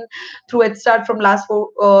have been through Head Start from last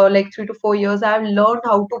like 3 to 4 years. I have learned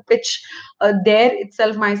how to pitch there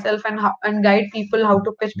itself myself, and guide people how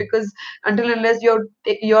to pitch, because until unless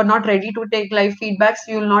you're not ready to take live feedbacks,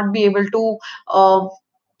 you will not be able to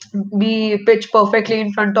be pitch perfectly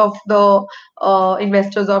in front of the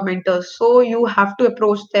investors or mentors. So you have to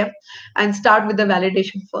approach them and start with the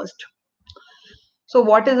validation first. So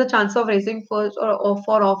what is the chance of raising first or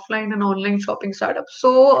for offline and online shopping startups?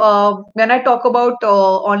 So when I talk about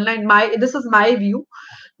online, this is my view.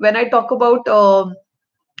 When I talk about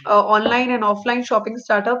online and offline shopping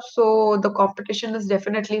startups, so the competition is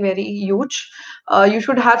definitely very huge. You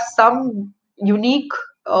should have some unique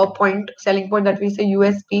selling point, that we say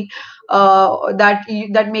USP,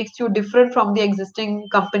 that makes you different from the existing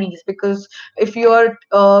companies. Because if you are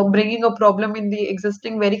bringing a problem in the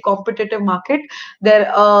existing very competitive market,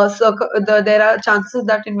 there are chances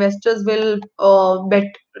that investors will bet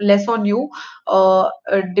less on you,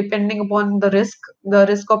 depending upon the risk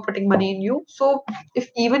of putting money in you. So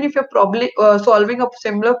even if you're probably solving a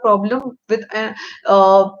similar problem with a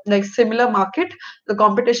like similar market, the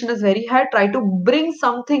competition is very high. Try to bring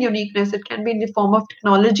something uniqueness. It can be in the form of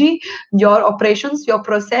technology, your operations, your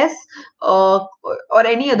process, or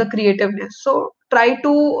any other creativeness. So try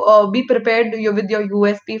to be prepared with your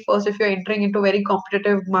USP first if you're entering into very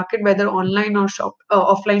competitive market, whether online or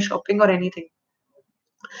offline shopping or anything.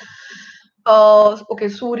 Okay,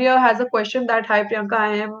 Surya has a question that, hi Priyanka,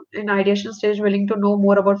 I am in ideation stage, willing to know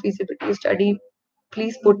more about feasibility study.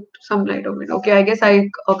 Please put some light on it. Okay, I guess I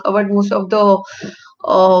covered most of the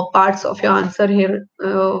parts of your answer here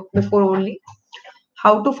before only.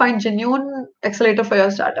 How to find genuine accelerator for your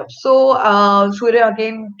startup. So, Surya,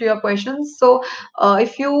 again to your questions. So,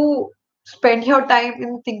 if you spend your time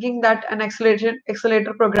in thinking that an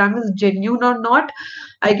accelerator program is genuine or not,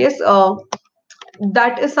 I guess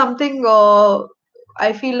that is something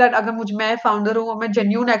I feel that अगर मुझ मैं founder हूँ और मैं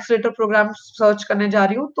genuine accelerator programme search करने जा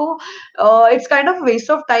रही हूँ तो it's kind of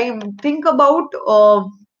waste of time think about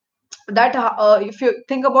that if you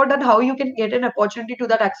think about that how you can get an opportunity to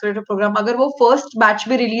that accelerator program अगर वो first batch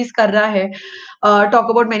भी release कर रहा है talk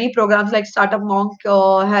about many programs like Startup Monk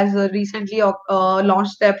has recently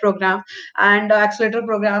launched their program and accelerator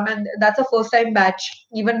program and that's a first time batch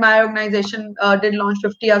even my organization did launch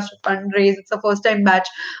 50 hours to fundraise it's a first time batch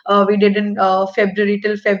we did in February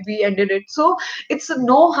till Feb we ended it so it's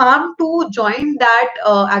no harm to join that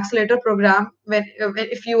accelerator program when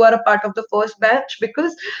if you are a part of the first batch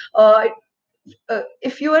because uh,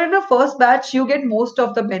 if you are in a first batch, you get most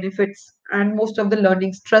of the benefits and most of the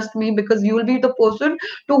learnings. Trust me, because you will be the person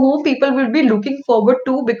to whom people will be looking forward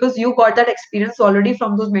to because you got that experience already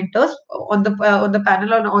from those mentors on the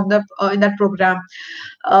panel on the in that program.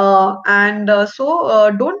 And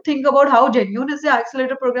don't think about how genuine is the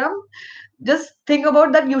accelerator program just think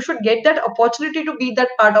about that you should get that opportunity to be that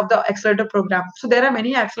part of the accelerator program so there are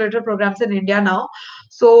many accelerator programs in India now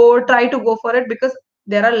so try to go for it because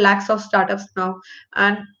there are lakhs of startups now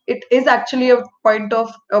and it is actually a point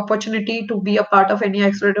of opportunity to be a part of any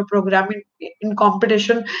accelerator program in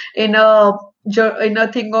competition in a in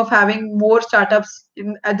a thing of having more startups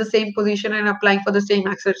at the same position and applying for the same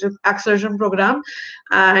acceleration program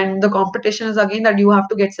and the competition is again that you have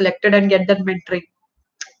to get selected and get that mentoring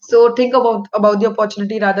so think about the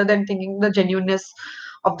opportunity rather than thinking the genuineness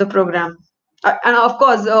of the program. And of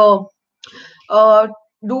course, uh,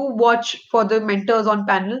 do watch for the mentors on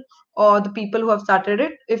panel or the people who have started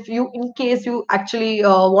it. If you, in case you actually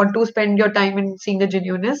want to spend your time in seeing the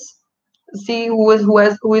genuineness, see who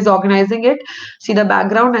is organizing it, see the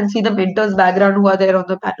background, and see the mentors' background who are there on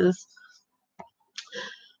the panels.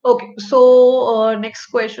 Okay, so next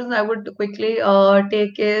question I would quickly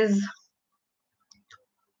take is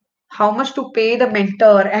how much to pay the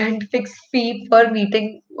mentor and fixed fee per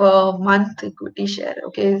meeting month equity share.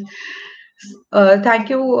 Okay. Thank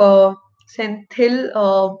you,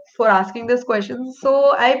 Senthil, for asking this question.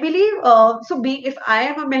 So I believe, be if I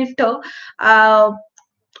am a mentor, uh,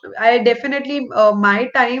 I definitely my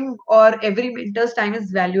time or every mentor's time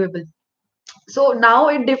is valuable so now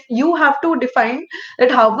you have to define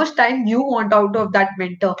that how much time you want out of that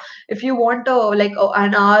mentor if you want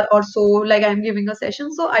an hour or so like I'm giving a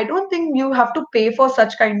session so I don't think you have to pay for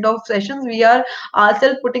such kind of sessions we are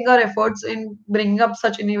ourselves putting our efforts in bringing up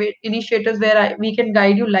such initiatives where we can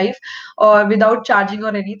guide you live or without charging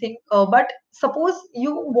or anything but suppose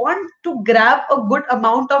you want to grab a good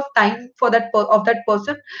amount of time for of that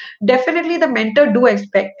person definitely the mentor do is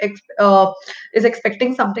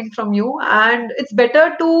expecting something from you and it's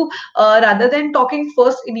better to rather than talking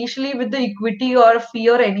first initially with the equity or fee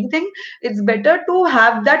or anything it's better to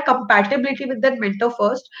have that compatibility with that mentor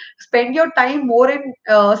first spend your time more in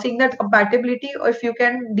seeing that compatibility or if you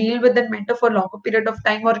can deal with that mentor for a longer period of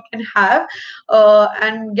time or can have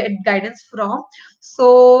and get guidance from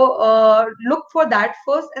so look for that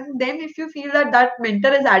first and then if you feel that that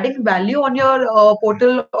mentor is adding value on your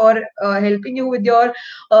portal or helping you with your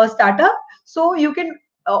startup so you can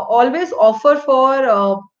always offer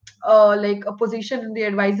for like a position in the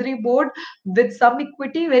advisory board with some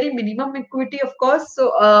equity, very minimum equity, of course.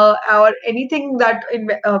 So or anything that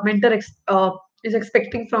mentor is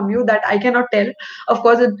expecting from you that I cannot tell. Of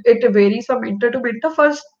course, it varies from mentor to mentor.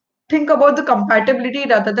 First, think about the compatibility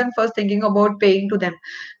rather than first thinking about paying to them.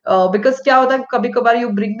 Because क्या होता है कभी कभार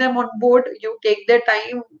you bring them on board, you take their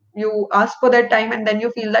time, you ask for that time, and then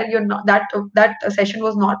you feel that you're not that session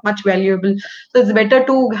was not much valuable. So it's better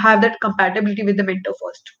to have that compatibility with the mentor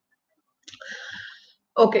first.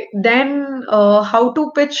 Okay, then how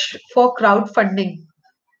to pitch for crowdfunding.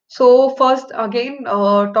 So first, again,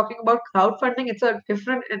 talking about crowdfunding, it's a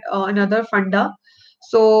different another funda.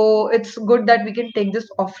 So it's good that we can take this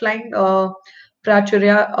offline.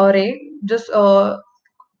 Prachurya or Ray, just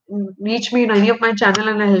reach me in any of my channel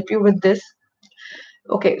and I'll help you with this.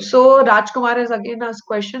 Okay, so Rajkumar has again asked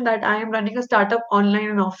question that I am running a startup online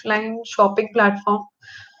and offline shopping platform.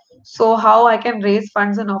 So how I can raise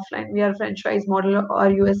funds in offline via franchise model or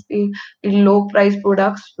USP in low price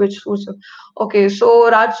products, which suits. Okay, so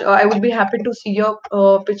Raj, I would be happy to see your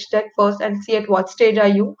pitch deck first and see at what stage are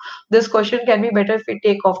you. This question can be better if we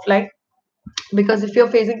take offline, because if you're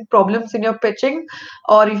facing problems in your pitching,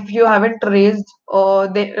 or if you haven't raised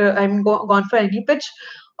gone for any pitch,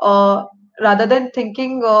 uh, rather than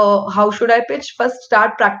thinking how should I pitch, first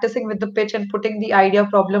start practicing with the pitch and putting the idea,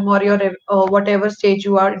 problem, or your whatever stage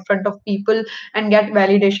you are in front of people, and get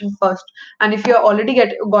validation first. And if you already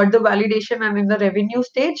got the validation and in the revenue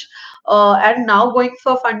stage, and now going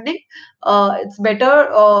for funding, it's better,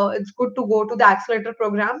 it's good to go to the accelerator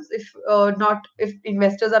programs. If not, if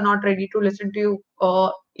investors are not ready to listen to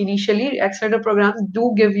you initially, accelerator programs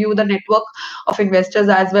do give you the network of investors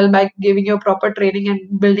as well, by giving you proper training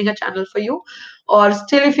and building a channel for you. Or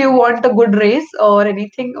still, if you want a good raise or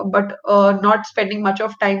anything, but not spending much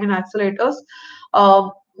of time in accelerators,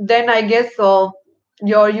 then I guess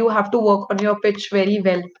you have to work on your pitch very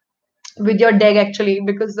well with your deck, actually,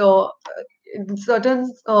 because in certain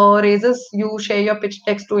raises you share your pitch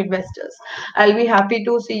decks to investors. I'll be happy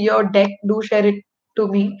to see your deck. Do share it to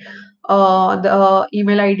me. The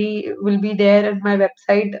email ID will be there at my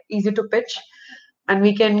website, easy to pitch, and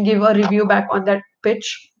we can give a review back on that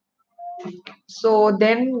pitch. So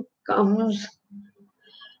then comes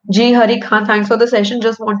G. Hari Khan, thanks for the session.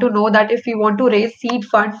 Just want to know that if you want to raise seed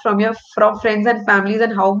funds from friends and families,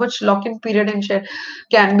 and how much lock-in period and share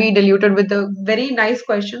can be diluted with a very nice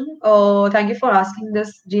question. Thank you for asking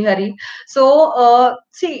this, G. Hari. So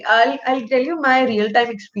see, I'll tell you my real-time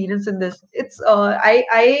experience in this. It's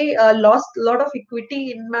I lost a lot of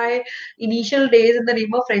equity in my initial days in the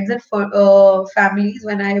name of friends and families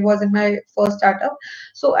when I was in my first startup.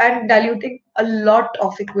 So I'm diluting a lot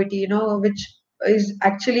of equity, which is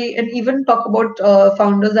actually, and even talk about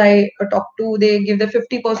founders I talk to, they give the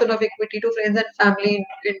 50% of equity to friends and family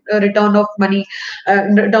in return of money,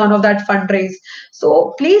 in return of that fundraise.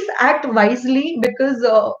 So please act wisely, because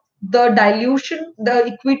the dilution, the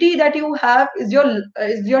equity that you have is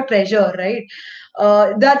your treasure, right?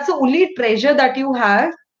 That's the only treasure that you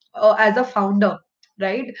have as a founder,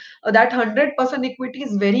 right? That 100% equity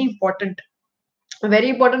is very important,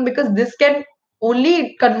 because this can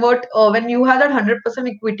only convert when you have that 100%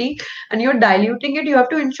 equity and you're diluting it. You have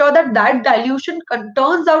to ensure that that dilution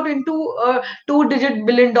turns out into a two-digit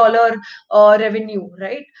billion-dollar revenue,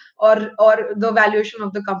 right? Or the valuation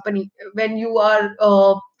of the company when you are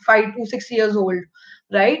 5 to 6 years old,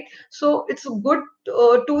 right? So it's good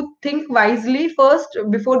to think wisely first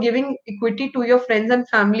before giving equity to your friends and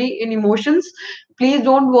family in emotions. Please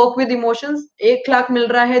don't work with emotions. 1 lakh मिल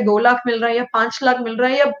रहा है, 2 लाख मिल रहा है, या 5 लाख मिल रहा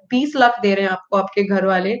है, या 20 लाख दे रहे हैं आपको आपके घर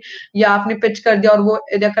वाले, या आपने पिच कर दिया और वो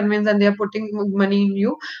they are convince and they are putting money in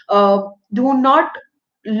you. Do not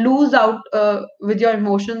lose out with your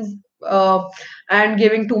emotions and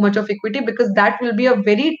giving too much of equity, because that will be a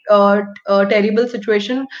very terrible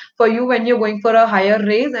situation for you when you're going for a higher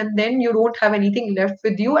raise, and then you don't have anything left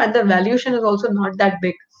with you, and the valuation is also not that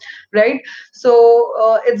big, right? So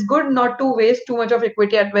it's good not to waste too much of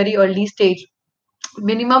equity at very early stage.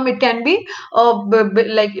 Minimum it can be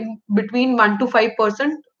like in between 1 to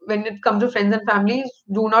 5%. When it comes to friends and families,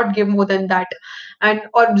 do not give more than that. And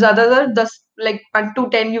or zyada like 1 to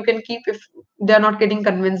 10 you can keep if they are not getting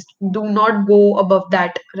convinced. Do not go above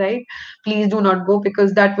that, right? Please do not go,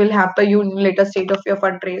 because that will hamper you in later stage of your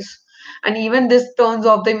fundraise. And even this turns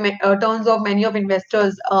off many of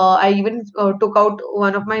investors. I even took out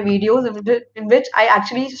one of my videos in which I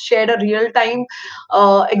actually shared a real time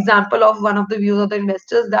example of one of the views of the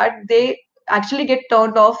investors, that they actually get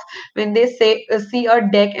turned off when they see a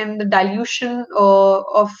deck and the dilution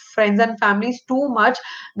of friends and families too much,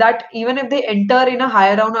 that even if they enter in a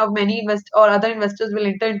higher round, or many or other investors will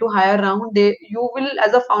enter into higher round, you will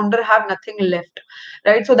as a founder have nothing left,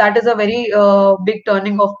 right? So that is a very big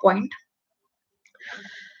turning off point.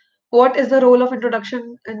 What is the role of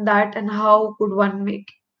introduction in that, and how could one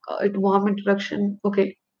make it warm introduction?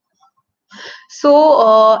 Okay.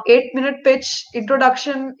 So, 8 minute pitch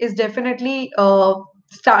introduction is definitely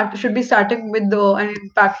should be starting with an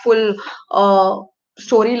impactful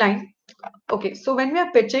storyline. Okay, so when we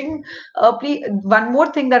are pitching, please, one more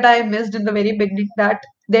thing that I missed in the very beginning, that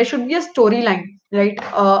there should be a storyline, right?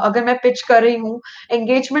 अगर मैं pitch कर रही हूँ,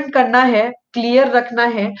 engagement करना है, clear रखना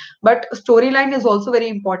है, but storyline is also very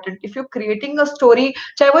important. If you're creating a story,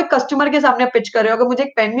 चाहे वो एक customer के सामने pitch कर रहे हो, अगर मुझे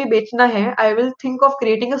एक pen भी बेचना है, I will think of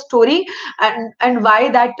creating a story and why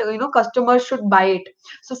that customer should buy it.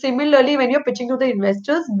 So similarly, when you're pitching to the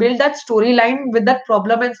investors, build that storyline with that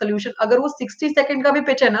problem and solution. अगर वो 60 second का भी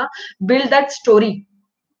pitch है ना, build that story,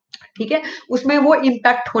 ठीक है, उसमें वो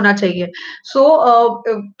इम्पैक्ट होना चाहिए. So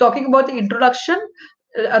talking about the introduction,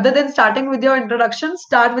 other than starting with your introduction,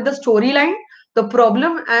 start with the storyline, the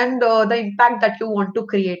problem, and the impact that you want to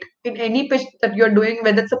create in any pitch that you're doing,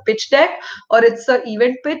 whether it's a pitch deck or it's a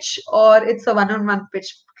event pitch or it's a one-on-one pitch.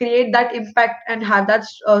 Create that impact and have that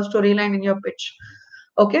storyline in your pitch.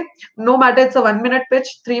 Okay, no matter it's a 1 minute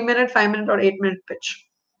pitch, 3 minute, 5 minute, or 8 minute pitch.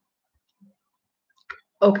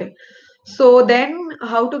 Okay. So then,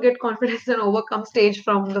 how to get confidence and overcome stage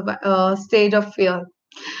from the stage of fear?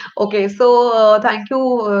 Okay, so thank you,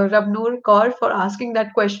 Rabnoor Kaur, for asking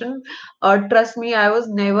that question. Trust me, I was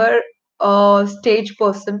never a stage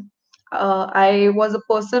person. I was a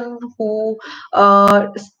person who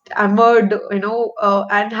stammered,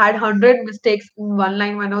 and had 100 mistakes in one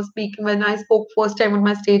line when I was speaking, when I spoke first time on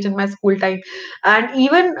my stage in my school time. And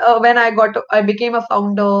even when I became a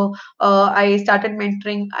founder, I started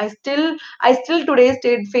mentoring. I still today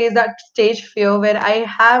face that stage fear where I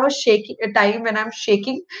have a time when I'm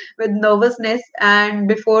shaking with nervousness and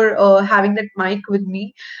before having that mic with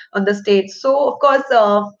me on the stage. So of course,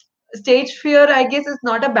 stage fear, I guess, is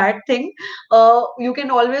not a bad thing. You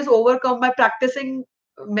can always overcome by practicing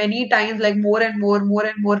many times, like more and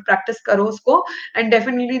more practice karo usko, and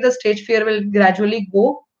definitely the stage fear will gradually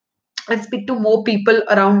go, and speak to more people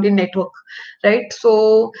around in network, right?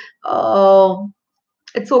 So uh,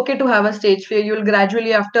 it's okay to have a stage fear. You'll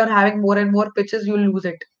gradually, after having more and more pitches, you'll lose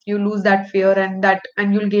it. You lose that fear,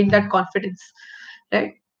 and you'll gain that confidence,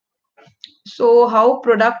 right? So how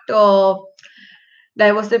product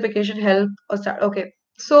diversification help or start? Okay.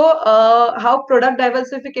 So how product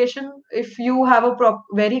diversification, if you have a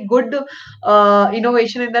very good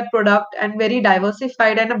innovation in that product and very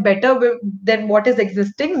diversified and a better than what is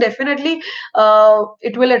existing, definitely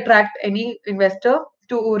it will attract any investor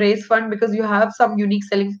to raise fund, because you have some unique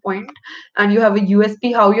selling point and you have a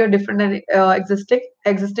USP, how you're different than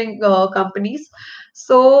existing companies.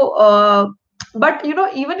 So but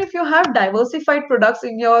even if you have diversified products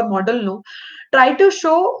in your model, no, try to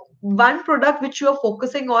show one product which you are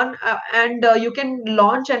focusing on, and you can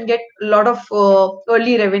launch and get a lot of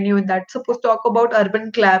early revenue in that. Suppose talk about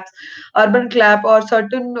urban clap or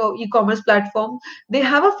certain e-commerce platform, they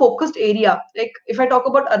have a focused area. Like if I talk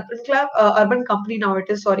about urban clap, urban company, now it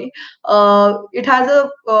is, sorry, it has a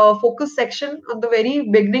focus section on the very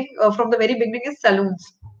beginning. From the very beginning is salons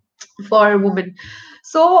for women.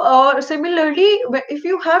 So similarly, if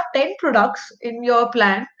you have 10 products in your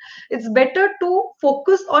plan, it's better to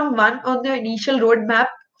focus on one on the initial roadmap,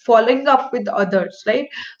 following up with others, right?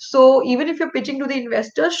 So even if you're pitching to the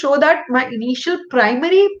investors, show that my initial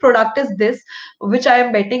primary product is this, which I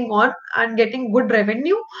am betting on and getting good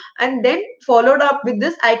revenue, and then followed up with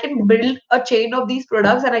this, I can build a chain of these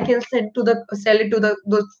products and I can sell it to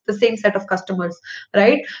the same set of customers,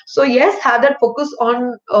 right? So yes, have that focus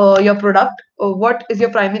on your product. What is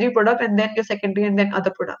your primary product, and then your secondary, and then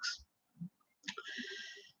other products.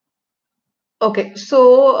 Okay,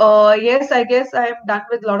 so yes, I guess I am done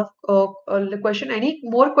with a lot of the question. Any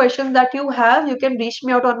more questions that you have, you can reach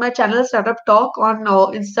me out on my channel Startup Talk on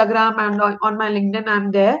Instagram, and on my LinkedIn.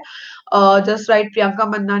 I'm there. Just write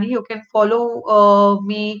Priyanka Madnani. You can follow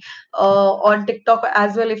me on TikTok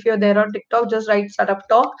as well. If you're there on TikTok, just write Startup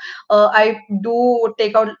Talk. I do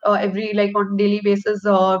take out every, like, on daily basis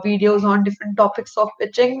videos on different topics of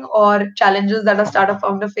pitching or challenges that a startup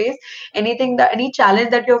founder face. Any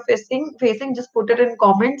challenge that you're facing, just put it in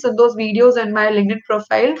comments in those videos and my LinkedIn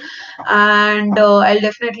profile, and I'll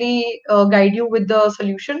definitely guide you with the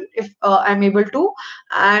solution if I'm able to,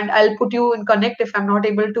 and I'll put you in connect if I'm not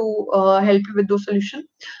able to help you with those solution,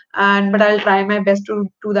 and but I'll try my best to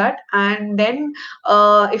do that. And then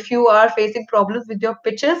if you are facing problems with your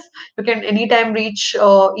pitches, you can anytime reach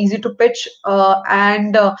Easy to Pitch,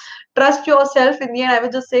 and trust yourself. In the end, I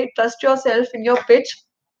would just say trust yourself in your pitch.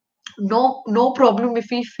 No problem if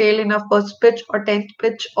we fail in our first pitch or 10th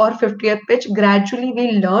pitch or 50th pitch. Gradually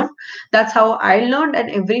we learn. That's how I learned, and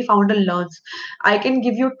every founder learns. I can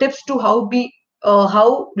give you tips to how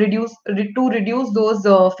reduce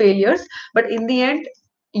those failures, but in the end,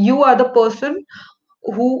 you are the person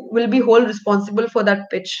who will be whole responsible for that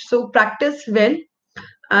pitch. So practice well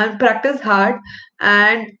and practice hard,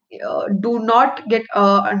 and do not get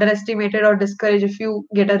underestimated or discouraged if you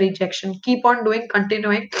get a rejection. Keep on doing,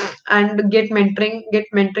 continuing, and get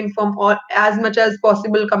mentoring from all, as much as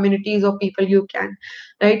possible, communities or people you can,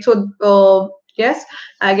 right? So yes,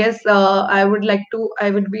 I guess I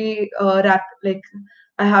would be wrap like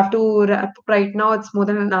I have to wrap up right now. It's more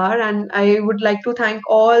than an hour, and I would like to thank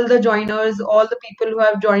all the joiners, all the people who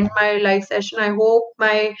have joined my live session. I hope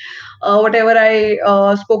my whatever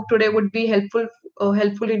I spoke today would be helpful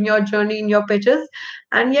helpful in your journey, in your pitches.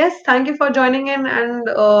 And yes, thank you for joining in.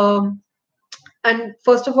 And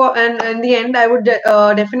first of all, and in the end, I would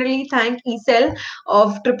definitely thank ECEL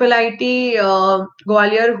of Triple IT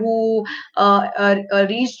Gwalior, who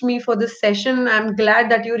reached me for this session. I'm glad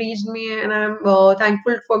that you reached me, and I'm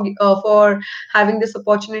thankful for having this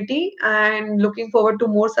opportunity, and looking forward to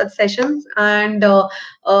more such sessions, and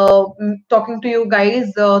talking to you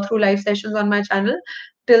guys through live sessions on my channel.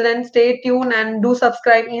 Till then, stay tuned and do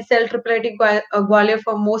subscribe ECEL Triple IT Gwalior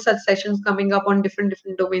for more such sessions coming up on different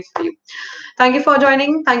domains for you. Thank you for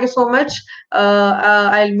joining. Thank you so much.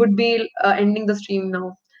 I would be ending the stream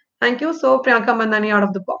now. Thank you. So, Priyanka Madnani out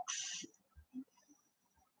of the box.